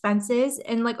your expenses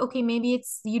and like, okay, maybe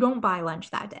it's you don't buy lunch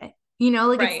that day.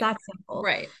 Like it's Right. that simple.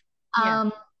 Right. Yeah.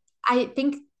 I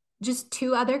think just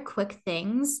two other quick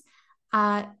things.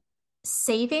 Uh,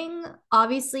 Saving,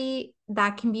 obviously,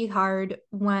 that can be hard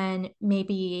when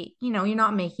maybe, you're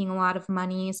not making a lot of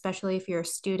money, especially if you're a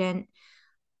student.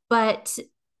 But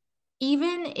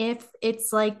even if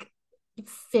it's like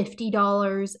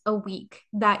 $50 a week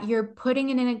that you're putting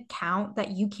in an account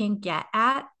that you can get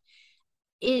at,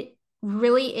 it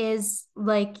really is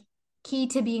like key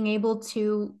to being able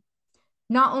to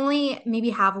not only maybe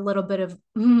have a little bit of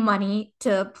money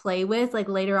to play with like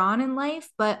later on in life,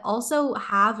 but also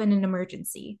have in an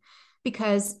emergency.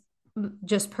 Because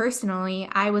just personally,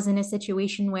 I was in a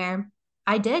situation where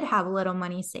I did have a little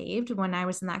money saved when I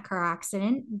was in that car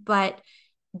accident, but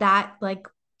that like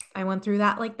I went through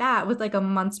that like that with like a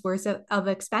month's worth of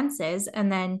expenses. And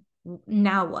then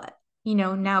now what?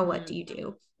 Now what do you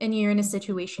do? And you're in a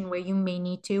situation where you may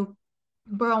need to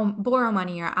borrow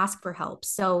money or ask for help.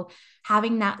 So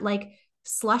having that like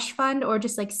slush fund or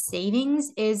just like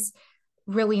savings is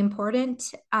really important.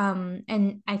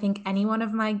 And I think any one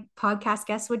of my podcast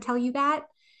guests would tell you that.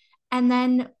 And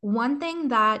then one thing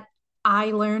that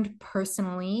I learned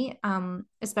personally,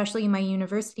 especially in my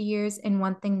university years, and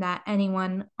one thing that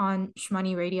anyone on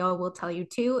Shmoney Radio will tell you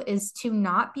too, is to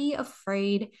not be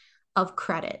afraid of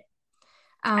credit.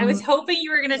 I was hoping you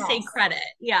were going to yes. say credit.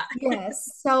 Yeah. Yes.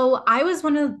 So I was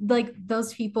one of like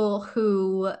those people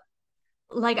who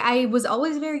like I was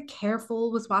always very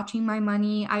careful with watching my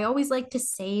money. I always liked to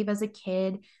save as a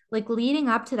kid. Like leading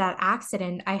up to that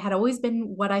accident, I had always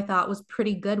been what I thought was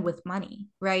pretty good with money,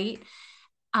 right?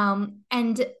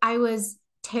 And I was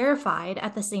terrified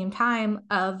at the same time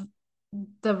of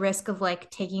the risk of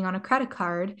like taking on a credit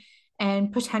card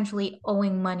and potentially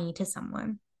owing money to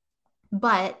someone.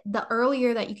 But the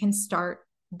earlier that you can start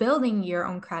building your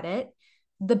own credit,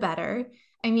 the better.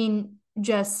 I mean,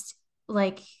 just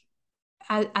like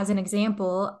as an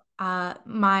example,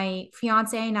 my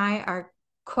fiance and I are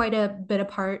quite a bit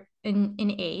apart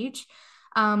in age.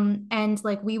 And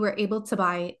like we were able to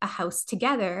buy a house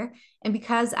together. And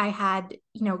because I had,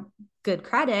 good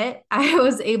credit, I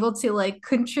was able to like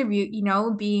contribute,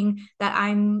 being that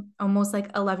I'm almost like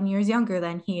 11 years younger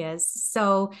than he is.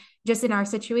 So just in our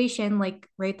situation, like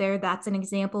right there, that's an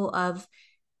example of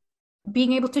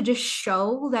being able to just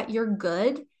show that you're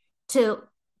good to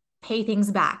pay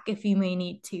things back if you may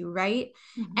need to, right?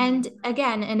 And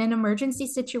again, in an emergency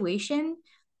situation,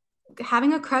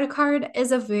 having a credit card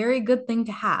is a very good thing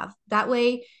to have. That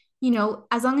way,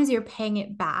 as long as you're paying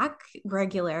it back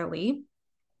regularly,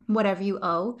 whatever you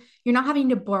owe, you're not having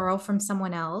to borrow from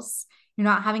someone else. You're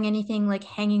not having anything like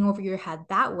hanging over your head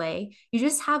that way. You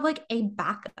just have like a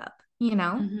backup,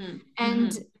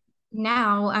 And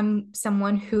now I'm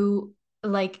someone who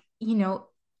like,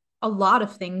 a lot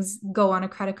of things go on a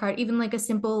credit card, even like a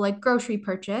simple like grocery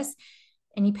purchase,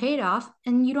 and you pay it off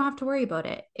and you don't have to worry about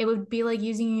it. It would be like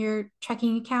using your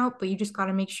checking account, but you just got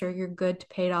to make sure you're good to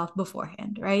pay it off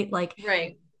beforehand, right? Like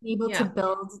Right. able to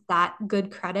build that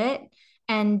good credit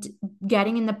and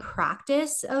getting in the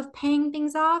practice of paying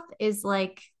things off is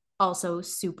like also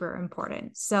super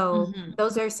important. So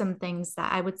those are some things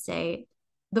that I would say,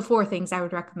 the four things I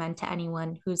would recommend to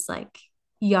anyone who's like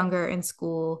younger in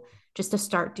school just to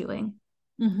start doing.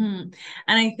 And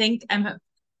I think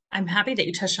I'm happy that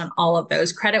you touched on all of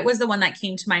those. Credit was the one that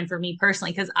came to mind for me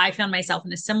personally, because I found myself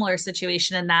in a similar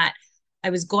situation in that I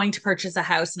was going to purchase a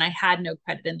house and I had no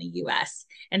credit in the US.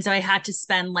 And so I had to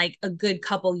spend like a good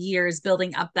couple years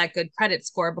building up that good credit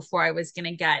score before I was going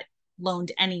to get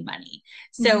loaned any money.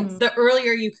 So the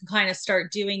earlier you can kind of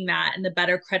start doing that and the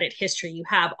better credit history you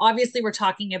have. Obviously, we're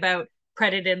talking about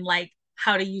credit in like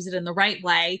how to use it in the right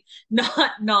way,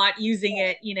 not using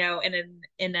it,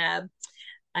 in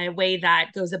a way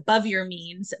that goes above your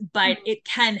means, but it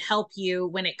can help you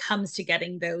when it comes to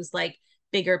getting those like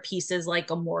bigger pieces like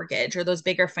a mortgage or those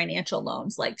bigger financial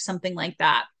loans, like something like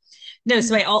that. No,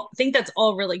 so I think that's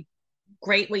all really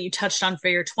great what you touched on for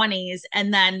your 20s.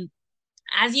 And then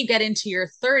as you get into your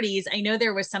 30s, I know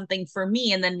there was something for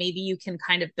me, and then maybe you can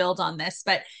kind of build on this,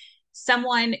 but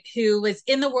someone who was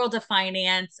in the world of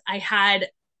finance, I had,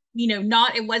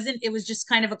 it was just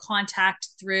kind of a contact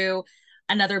through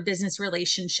another business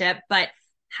relationship, but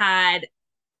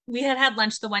we had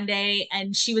lunch the one day,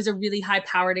 and she was a really high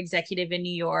powered executive in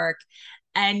New York.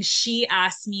 And she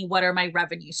asked me, what are my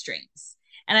revenue streams?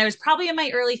 And I was probably in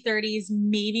my early 30s,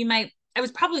 it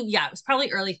was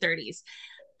probably early 30s.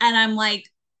 And I'm like,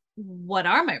 what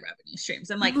are my revenue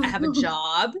streams? I'm like, I have a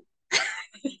job.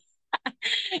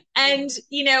 And,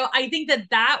 I think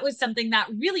that was something that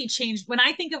really changed when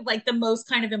I think of like the most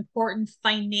kind of important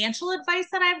financial advice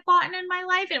that I've gotten in my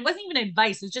life. And it wasn't even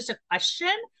advice, it was just a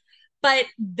question. But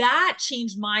that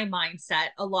changed my mindset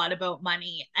a lot about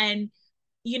money. And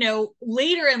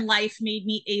later in life made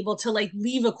me able to like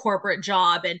leave a corporate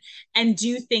job and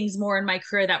do things more in my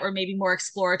career that were maybe more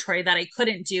exploratory that I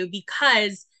couldn't do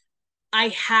because I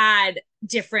had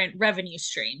different revenue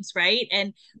streams, right?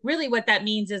 And really what that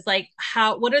means is like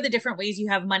what are the different ways you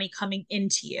have money coming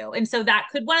into you? And so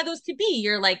one of those could be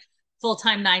your like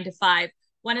full-time 9 to 5.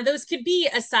 One of those could be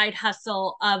a side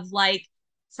hustle of like,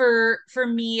 for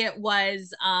me, it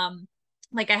was,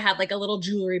 like I had like a little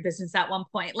jewelry business at one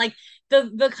point, like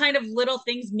the kind of little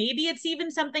things. Maybe it's even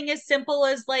something as simple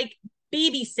as like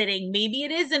babysitting. Maybe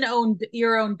it is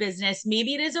your own business.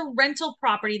 Maybe it is a rental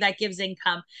property that gives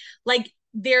income. Like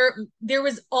there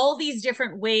was all these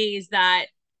different ways that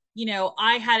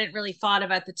I hadn't really thought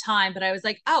of at the time, but I was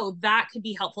like, oh, that could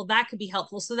be helpful, that could be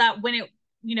helpful. So that when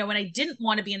I didn't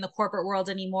want to be in the corporate world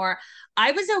anymore,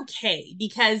 I was okay,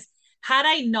 because had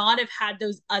I not have had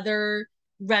those other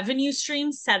revenue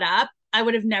streams set up, I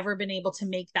would have never been able to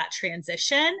make that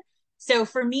transition. So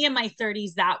for me in my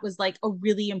 30s, that was like a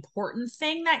really important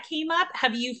thing that came up.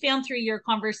 Have you found through your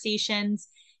conversations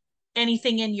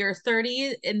anything in your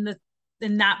 30s,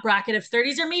 in that bracket of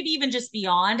 30s, or maybe even just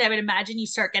beyond? I would imagine you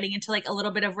start getting into like a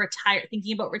little bit of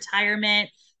thinking about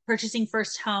retirement, purchasing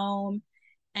first home,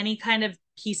 any kind of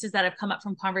pieces that have come up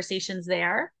from conversations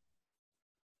there?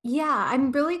 Yeah,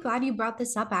 I'm really glad you brought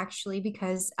this up actually,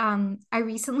 because I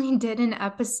recently did an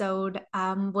episode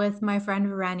with my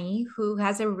friend Rennie, who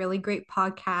has a really great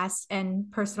podcast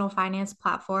and personal finance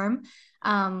platform.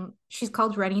 She's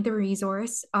called Rennie the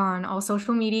Resource on all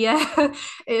social media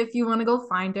if you want to go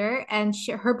find her. And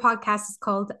her podcast is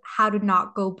called How to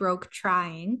Not Go Broke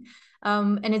Trying.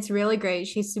 And it's really great.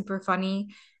 She's super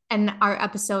funny. And our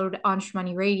episode on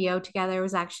Shmoney Radio together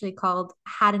was actually called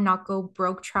How to Not Go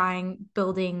Broke Trying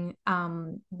Building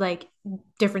like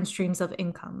different streams of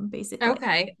income, basically.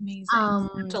 Okay,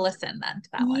 amazing. To listen then to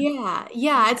that one.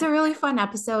 Yeah, it's a really fun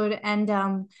episode.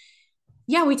 And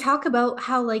yeah, we talk about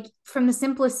how, like, from the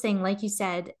simplest thing, like you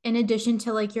said, in addition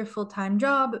to like your full-time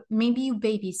job, maybe you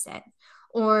babysit.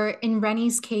 Or in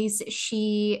Rennie's case,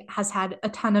 she has had a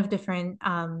ton of different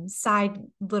side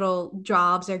little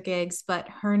jobs or gigs, but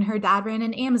her and her dad ran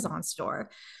an Amazon store.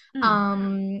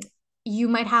 You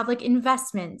might have like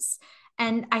investments.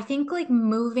 And I think like I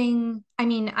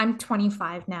mean, I'm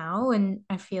 25 now, and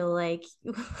I feel like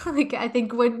like I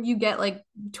think when you get like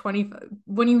 20,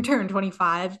 when you turn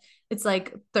 25, it's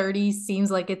like 30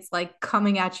 seems like it's like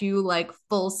coming at you like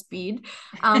full speed.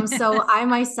 So I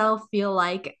myself feel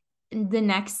like the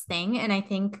next thing, and I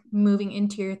think moving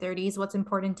into your 30s, what's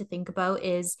important to think about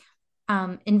is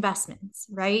investments,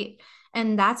 right?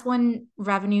 And that's one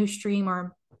revenue stream,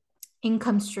 or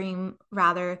income stream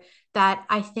rather, that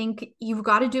I think you've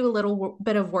got to do a little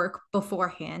bit of work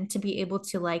beforehand to be able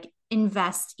to like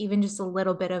invest even just a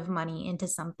little bit of money into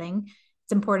something.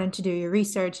 It's important to do your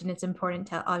research, and it's important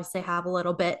to obviously have a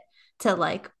little bit to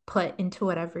like put into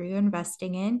whatever you're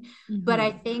investing in. But I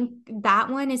think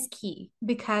that one is key,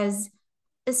 because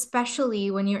especially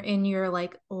when you're in your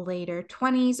like later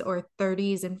 20s or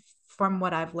 30s, and from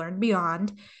what I've learned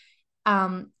beyond,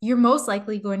 you're most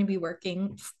likely going to be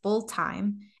working full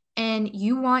time, and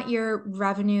you want your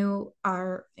revenue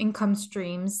or income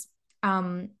streams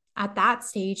at that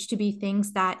stage to be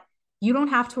things that you don't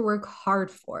have to work hard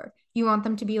for. You want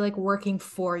them to be like working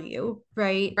for you,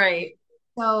 right? Right.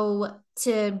 So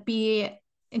to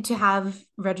have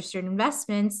registered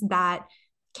investments that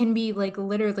can be like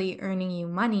literally earning you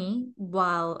money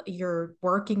while you're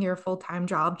working your full-time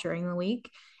job during the week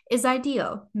is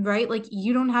ideal, right? Like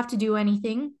you don't have to do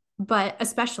anything, but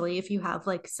especially if you have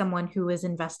like someone who is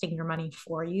investing your money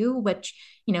for you, which,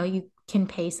 you can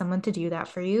pay someone to do that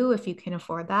for you if you can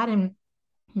afford that, and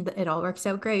it all works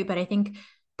out great. But I think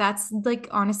that's like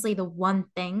honestly the one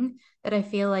thing that I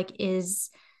feel like is,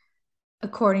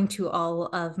 according to all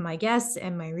of my guests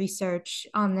and my research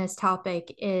on this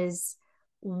topic, is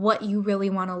what you really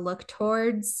want to look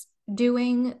towards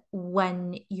doing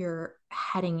when you're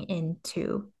heading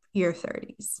into your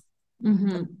 30s.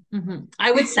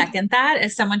 I would second that,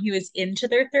 as someone who is into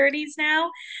their 30s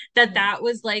now, that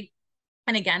was like,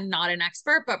 and again, not an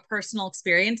expert, but personal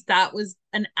experience, that was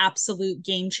an absolute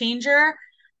game changer.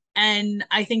 And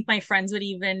I think my friends would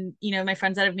even, my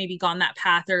friends that have maybe gone that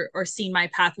path or seen my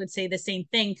path would say the same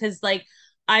thing. Cause like,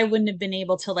 I wouldn't have been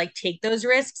able to like take those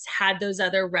risks had those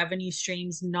other revenue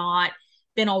streams not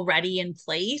been already in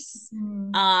place.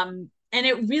 And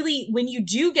it really, when you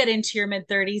do get into your mid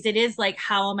 30s, it is like,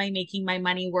 how am I making my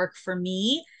money work for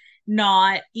me?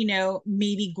 Not,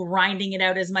 maybe grinding it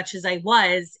out as much as I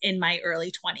was in my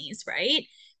early 20s. Right.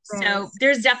 So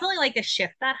there's definitely like a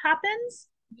shift that happens.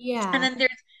 And Yeah. then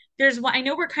there's one, I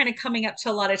know we're kind of coming up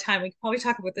to a lot of time. We can probably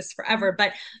talk about this forever,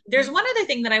 but there's one other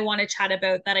thing that I want to chat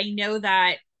about that I know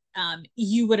that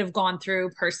you would have gone through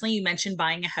personally. You mentioned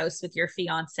buying a house with your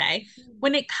fiance.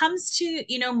 When it comes to,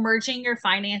 merging your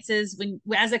finances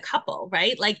as a couple,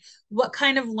 right? Like what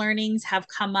kind of learnings have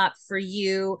come up for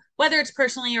you, whether it's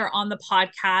personally or on the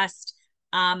podcast,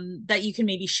 that you can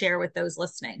maybe share with those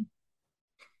listening?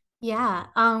 Yeah.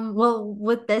 Well,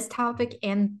 with this topic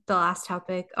and the last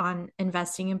topic on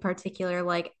investing in particular,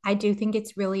 like I do think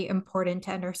it's really important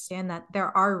to understand that there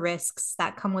are risks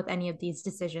that come with any of these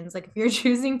decisions. Like if you're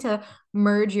choosing to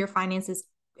merge your finances,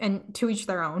 and to each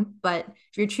their own, but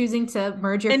if you're choosing to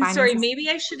merge your And sorry, finances, maybe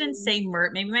I shouldn't say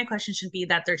maybe my question should be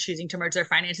that they're choosing to merge their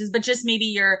finances, but just maybe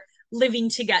you're living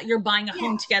together, you're buying a yeah,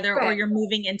 home together, or right. you're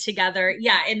moving in together.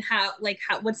 Yeah. And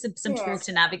what's some Sure. tools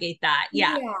to navigate that?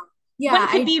 Yeah. Yeah. One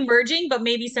Yeah, could be merging, but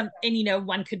maybe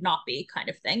one could not be kind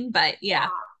of thing. But yeah.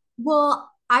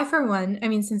 well, I for one, I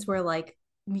mean, since we're like,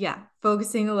 yeah,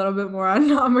 focusing a little bit more on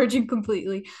not merging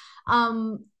completely,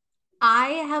 um, I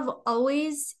have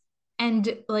always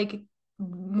and like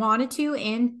wanted to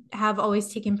and have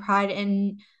always taken pride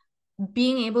in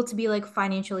being able to be like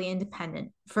financially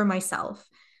independent for myself.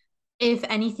 If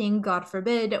anything, God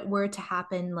forbid, were to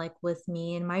happen like with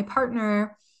me and my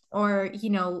partner, or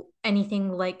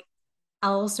anything like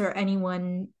else or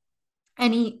anything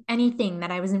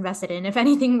that I was invested in, if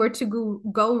anything were to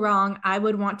go wrong, I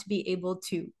would want to be able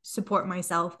to support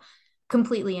myself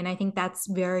completely. And I think that's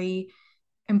very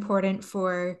important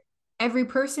for every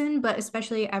person, but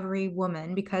especially every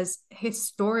woman, because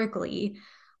historically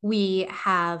we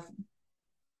have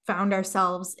found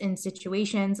ourselves in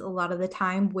situations a lot of the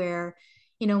time where,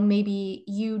 maybe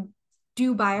you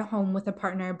do buy a home with a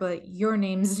partner, but your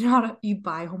name's not, you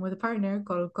buy a home with a partner,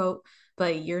 quote unquote,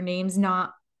 but your name's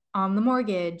not on the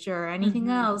mortgage or anything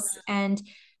Mm-hmm. else. And,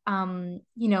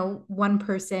 one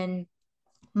person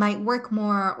might work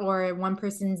more, or one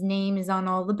person's name is on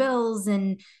all the bills,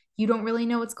 and you don't really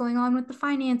know what's going on with the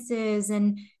finances.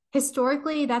 And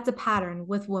historically, that's a pattern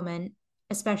with women,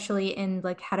 especially in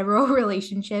like hetero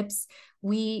relationships.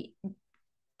 We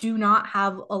do not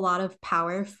have a lot of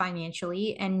power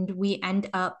financially, and we end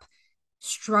up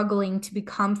struggling to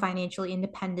become financially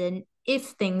independent if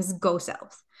things go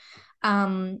south.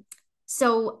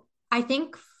 So I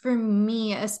think for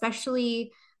me,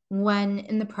 especially when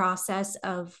in the process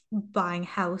of buying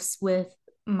house with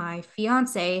my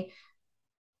fiance,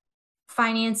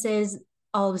 finances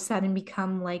all of a sudden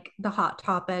become like the hot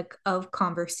topic of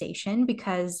conversation,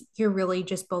 because you're really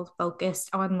just both focused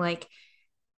on like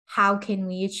how can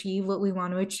we achieve what we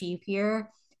want to achieve here,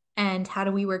 and how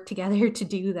do we work together to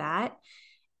do that.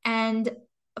 And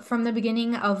from the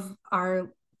beginning of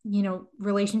our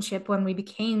relationship, when we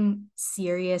became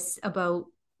serious about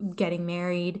getting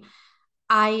married,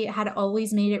 I had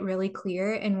always made it really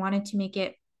clear and wanted to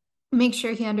make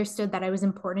sure he understood that it was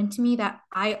important to me that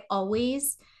I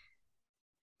always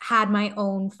had my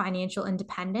own financial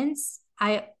independence.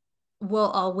 I will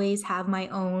always have my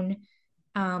own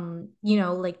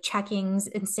like checkings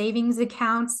and savings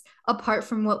accounts apart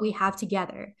from what we have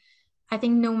together. I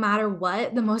think no matter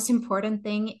what, the most important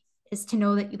thing is to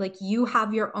know that like you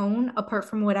have your own apart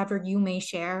from whatever you may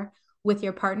share with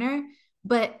your partner,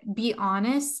 but be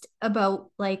honest about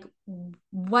like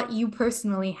what you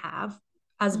personally have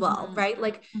as well, Mm-hmm. right?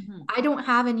 Like Mm-hmm. I don't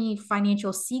have any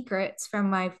financial secrets from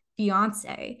my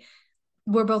fiance.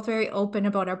 We're both very open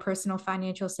about our personal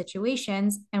financial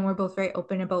situations, and we're both very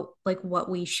open about like what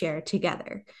we share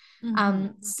together.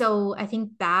 Mm-hmm. So I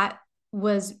think that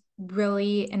was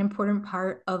really an important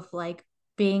part of like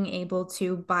being able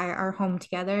to buy our home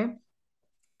together.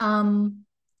 um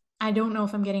I don't know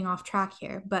if I'm getting off track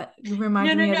here, but you No,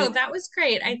 reminded no, me of no. it. That was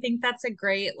great. I think that's a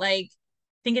great, I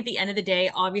think at the end of the day,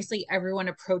 obviously everyone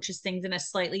approaches things in a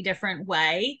slightly different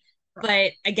way.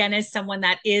 But again, as someone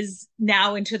that is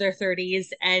now into their 30s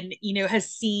and,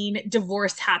 has seen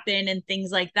divorce happen and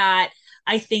things like that,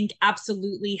 I think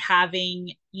absolutely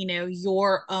having,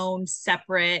 your own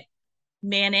separate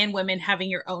man and women having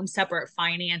your own separate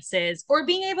finances, or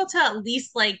being able to at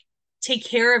least like take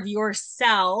care of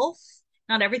yourself.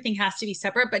 Not everything has to be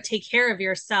separate, but take care of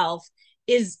yourself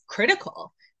is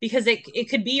critical, because it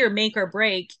could be your make or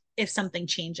break if something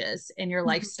changes in your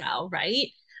lifestyle, right?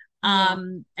 Yeah.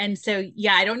 And so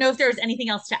yeah, I don't know if there's anything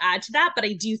else to add to that, but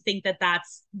I do think that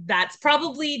that's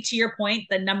probably, to your point,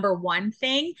 the number one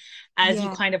thing as you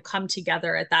Yeah. kind of come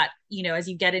together at that, as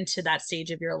you get into that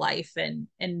stage of your life and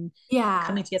Yeah.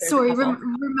 coming together as a Sorry, couple.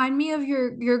 remind me of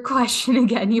your question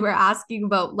again. You were asking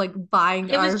about like buying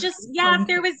It was our just, yeah, home.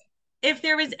 if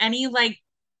there was any, like,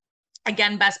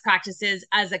 again, best practices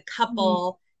as a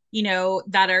couple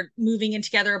that are moving in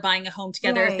together or buying a home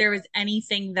together, if Right. there was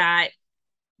anything that,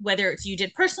 whether it's you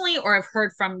did personally or I've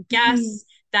heard from Mhm. guests,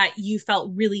 that you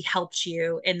felt really helped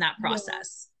you in that Yeah.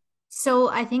 process. So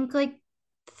I think like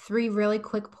three really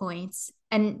quick points,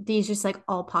 and these just like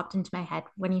all popped into my head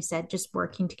when you said just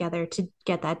working together to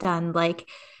get that done. Like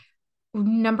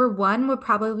number one would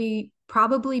probably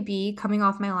be coming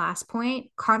off my last point,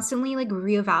 constantly like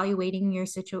reevaluating your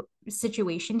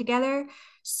situation together.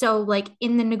 So like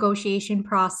in the negotiation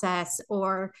process,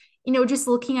 or just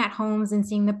looking at homes and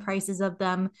seeing the prices of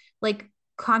them, like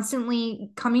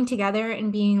constantly coming together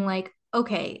and being like,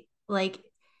 okay, like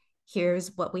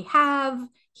here's what we have,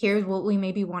 here's what we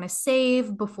maybe want to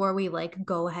save before we like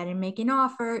go ahead and make an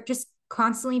offer. Just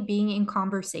constantly being in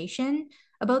conversation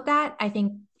about that, I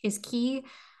think is key.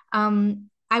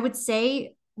 I would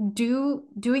say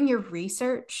doing your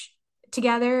research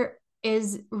together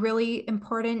is really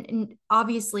important. And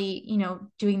obviously,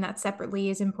 doing that separately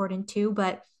is important too,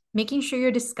 but making sure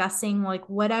you're discussing like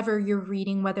whatever you're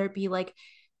reading, whether it be like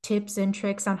tips and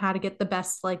tricks on how to get the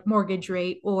best like mortgage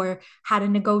rate or how to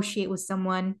negotiate with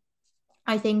someone.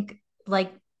 I think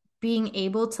like being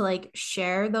able to like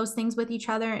share those things with each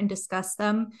other and discuss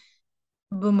them,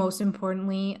 but most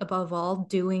importantly, above all,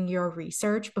 doing your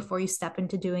research before you step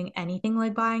into doing anything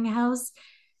like buying a house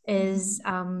is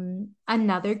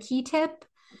another key tip.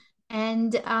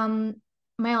 And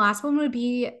my last one would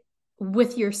be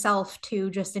with yourself too,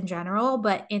 just in general,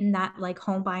 but in that like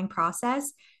home buying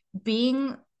process,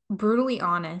 being brutally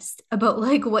honest about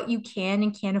like what you can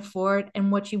and can't afford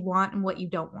and what you want and what you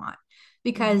don't want.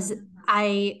 Because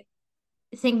I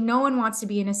think no one wants to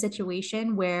be in a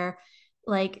situation where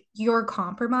like you're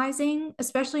compromising,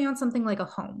 especially on something like a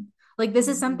home. Like this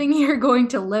is something you're going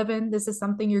to live in. This is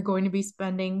something you're going to be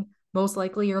spending most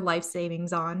likely your life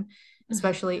savings on,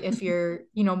 especially if you're,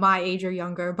 my age or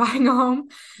younger buying a home.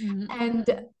 And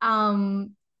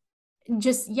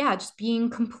just being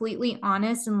completely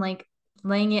honest and like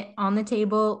laying it on the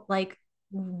table, like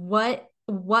what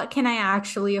can I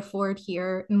actually afford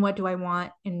here, and what do I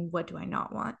want and what do I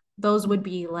not want. Those would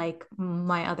be like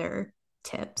my other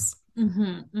tips.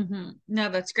 No,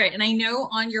 that's great. And I know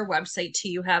on your website too,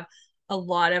 you have a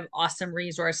lot of awesome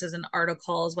resources and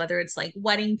articles, whether it's like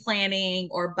wedding planning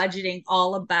or budgeting,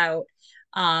 all about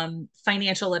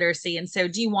financial literacy. And so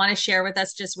do you want to share with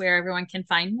us just where everyone can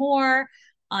find more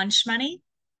on Shmoney?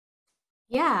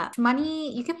 Yeah,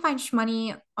 Shmoney, you can find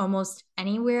Shmoney almost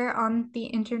anywhere on the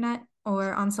internet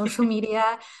or on social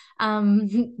media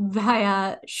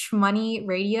via Shmoney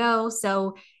Radio.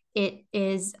 So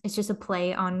it's just a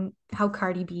play on how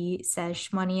Cardi B says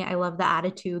Shmoney. I love the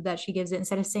attitude that she gives it.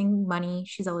 Instead of saying money,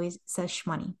 she's always says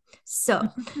Shmoney. So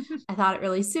I thought it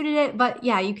really suited it. But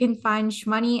yeah, you can find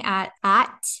Shmoney at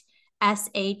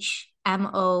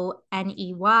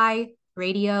SHMONEY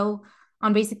radio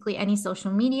on basically any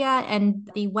social media. And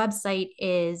the website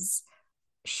is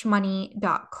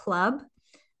shmoney.club.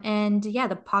 And yeah,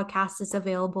 the podcast is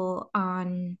available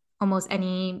on almost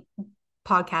any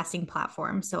podcasting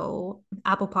platform. So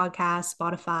Apple Podcasts,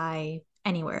 Spotify,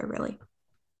 anywhere really.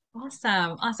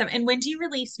 Awesome. Awesome. And when do you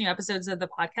release new episodes of the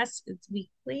podcast? It's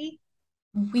weekly?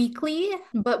 Weekly,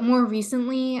 but more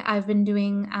recently I've been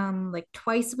doing like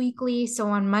twice weekly. So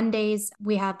on Mondays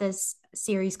we have this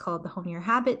series called the Hone Your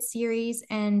Habits series,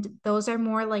 and those are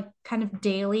more like kind of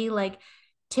daily like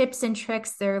tips and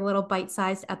tricks. They're little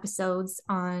bite-sized episodes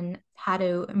on how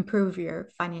to improve your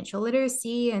financial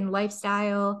literacy and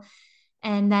lifestyle.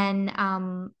 And then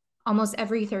almost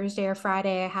every Thursday or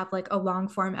Friday I have like a long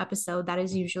form episode that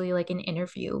is usually like an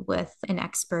interview with an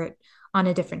expert on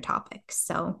a different topic.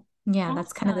 So yeah,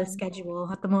 that's kind of the schedule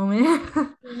at the moment.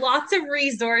 Lots of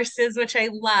resources, which I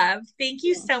love. Thank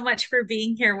you so much for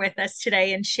being here with us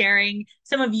today and sharing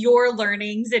some of your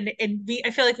learnings.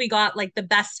 I feel like we got like the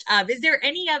best of. Is there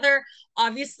any other,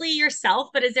 obviously yourself,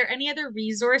 but is there any other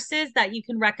resources that you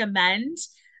can recommend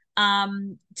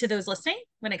to those listening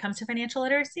when it comes to financial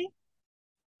literacy?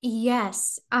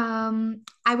 Yes.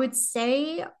 I would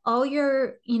say all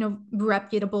your,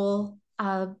 reputable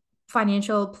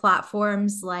financial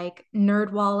platforms like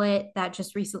NerdWallet that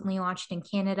just recently launched in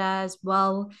Canada as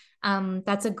well.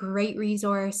 That's a great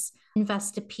resource.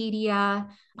 Investopedia,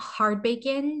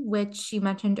 Hardbacon, which you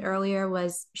mentioned earlier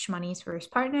was Shmoney's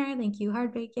first partner. Thank you,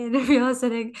 Hardbacon, if you're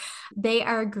listening. They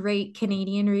are a great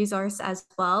Canadian resource as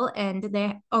well. And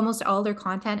they almost all their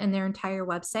content and their entire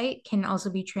website can also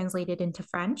be translated into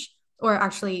French, or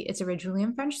actually it's originally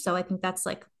in French. So I think that's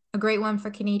like a great one for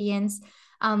Canadians.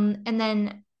 And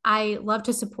then I love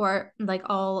to support like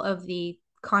all of the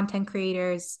content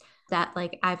creators that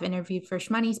like I've interviewed for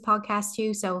Shmoney's podcast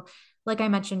too. So Like I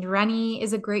mentioned, Rennie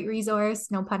is a great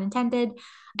resource, no pun intended.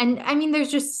 And I mean,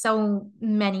 there's just so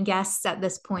many guests at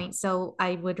this point. So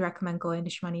I would recommend going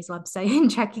to Shmoney's website and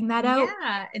checking that out.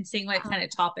 Yeah. And seeing what kind of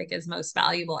topic is most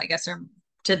valuable, I guess, or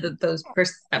to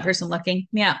that person looking.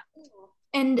 Yeah.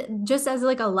 And just as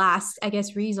like a last, I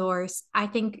guess, resource, I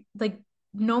think like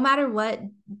no matter what,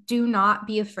 do not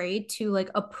be afraid to like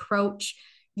approach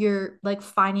your like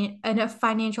a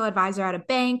financial advisor at a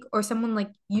bank or someone.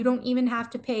 Like you don't even have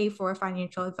to pay for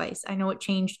financial advice. I know it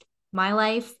changed my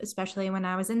life, especially when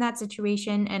I was in that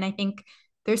situation. And I think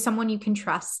there's someone you can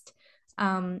trust.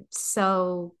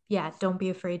 So yeah, don't be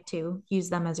afraid to use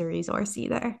them as a resource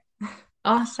either.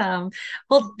 Awesome.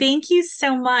 Well, thank you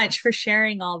so much for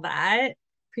sharing all that.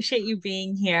 Appreciate you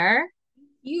being here.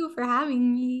 You for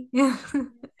having me.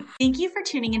 Thank you for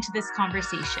tuning into this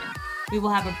conversation. We will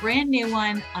have a brand new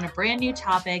one on a brand new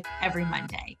topic every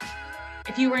Monday.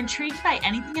 If you were intrigued by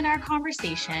anything in our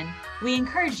conversation, we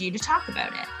encourage you to talk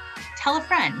about it. Tell a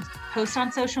friend, post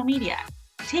on social media,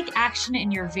 take action in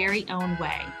your very own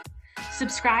way.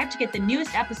 Subscribe to get the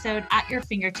newest episode at your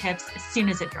fingertips as soon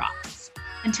as it drops.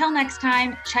 Until next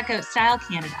time, check out Style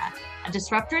Canada, a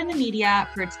disruptor in the media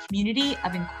for its community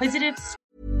of inquisitive.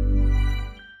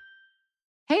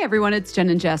 Hey everyone, it's Jen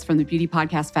and Jess from the beauty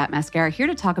podcast Fat Mascara here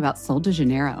to talk about Sol de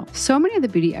Janeiro. So many of the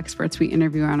beauty experts we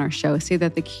interview on our show say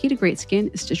that the key to great skin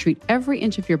is to treat every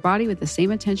inch of your body with the same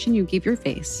attention you give your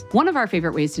face. One of our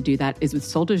favorite ways to do that is with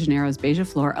Sol de Janeiro's Beija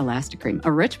Flor Elastic Cream,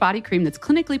 a rich body cream that's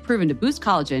clinically proven to boost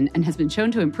collagen and has been shown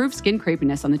to improve skin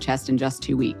crepiness on the chest in just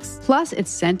 2 weeks. Plus,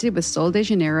 it's scented with Sol de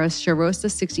Janeiro's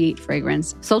Charosta 68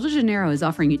 fragrance. Sol de Janeiro is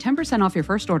offering you 10% off your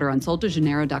first order on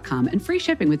soldejaneiro.com and free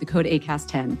shipping with the code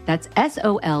ACAST10. That's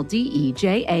SOLDEJANEIRO,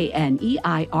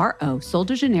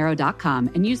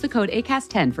 soldejaneiro.com, and use the code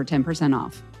ACAST10 for 10%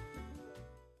 off.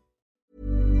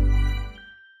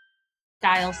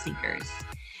 Style seekers.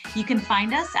 You can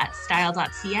find us at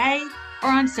style.ca or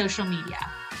on social media.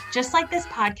 Just like this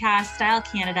podcast, Style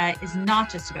Canada is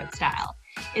not just about style.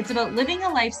 It's about living a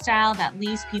lifestyle that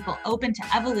leaves people open to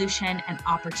evolution and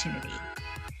opportunity.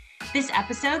 This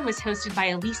episode was hosted by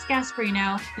Elise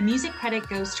Gasparino. The music credit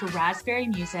goes to Raspberry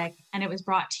Music, and it was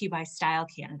brought to you by Style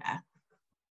Canada.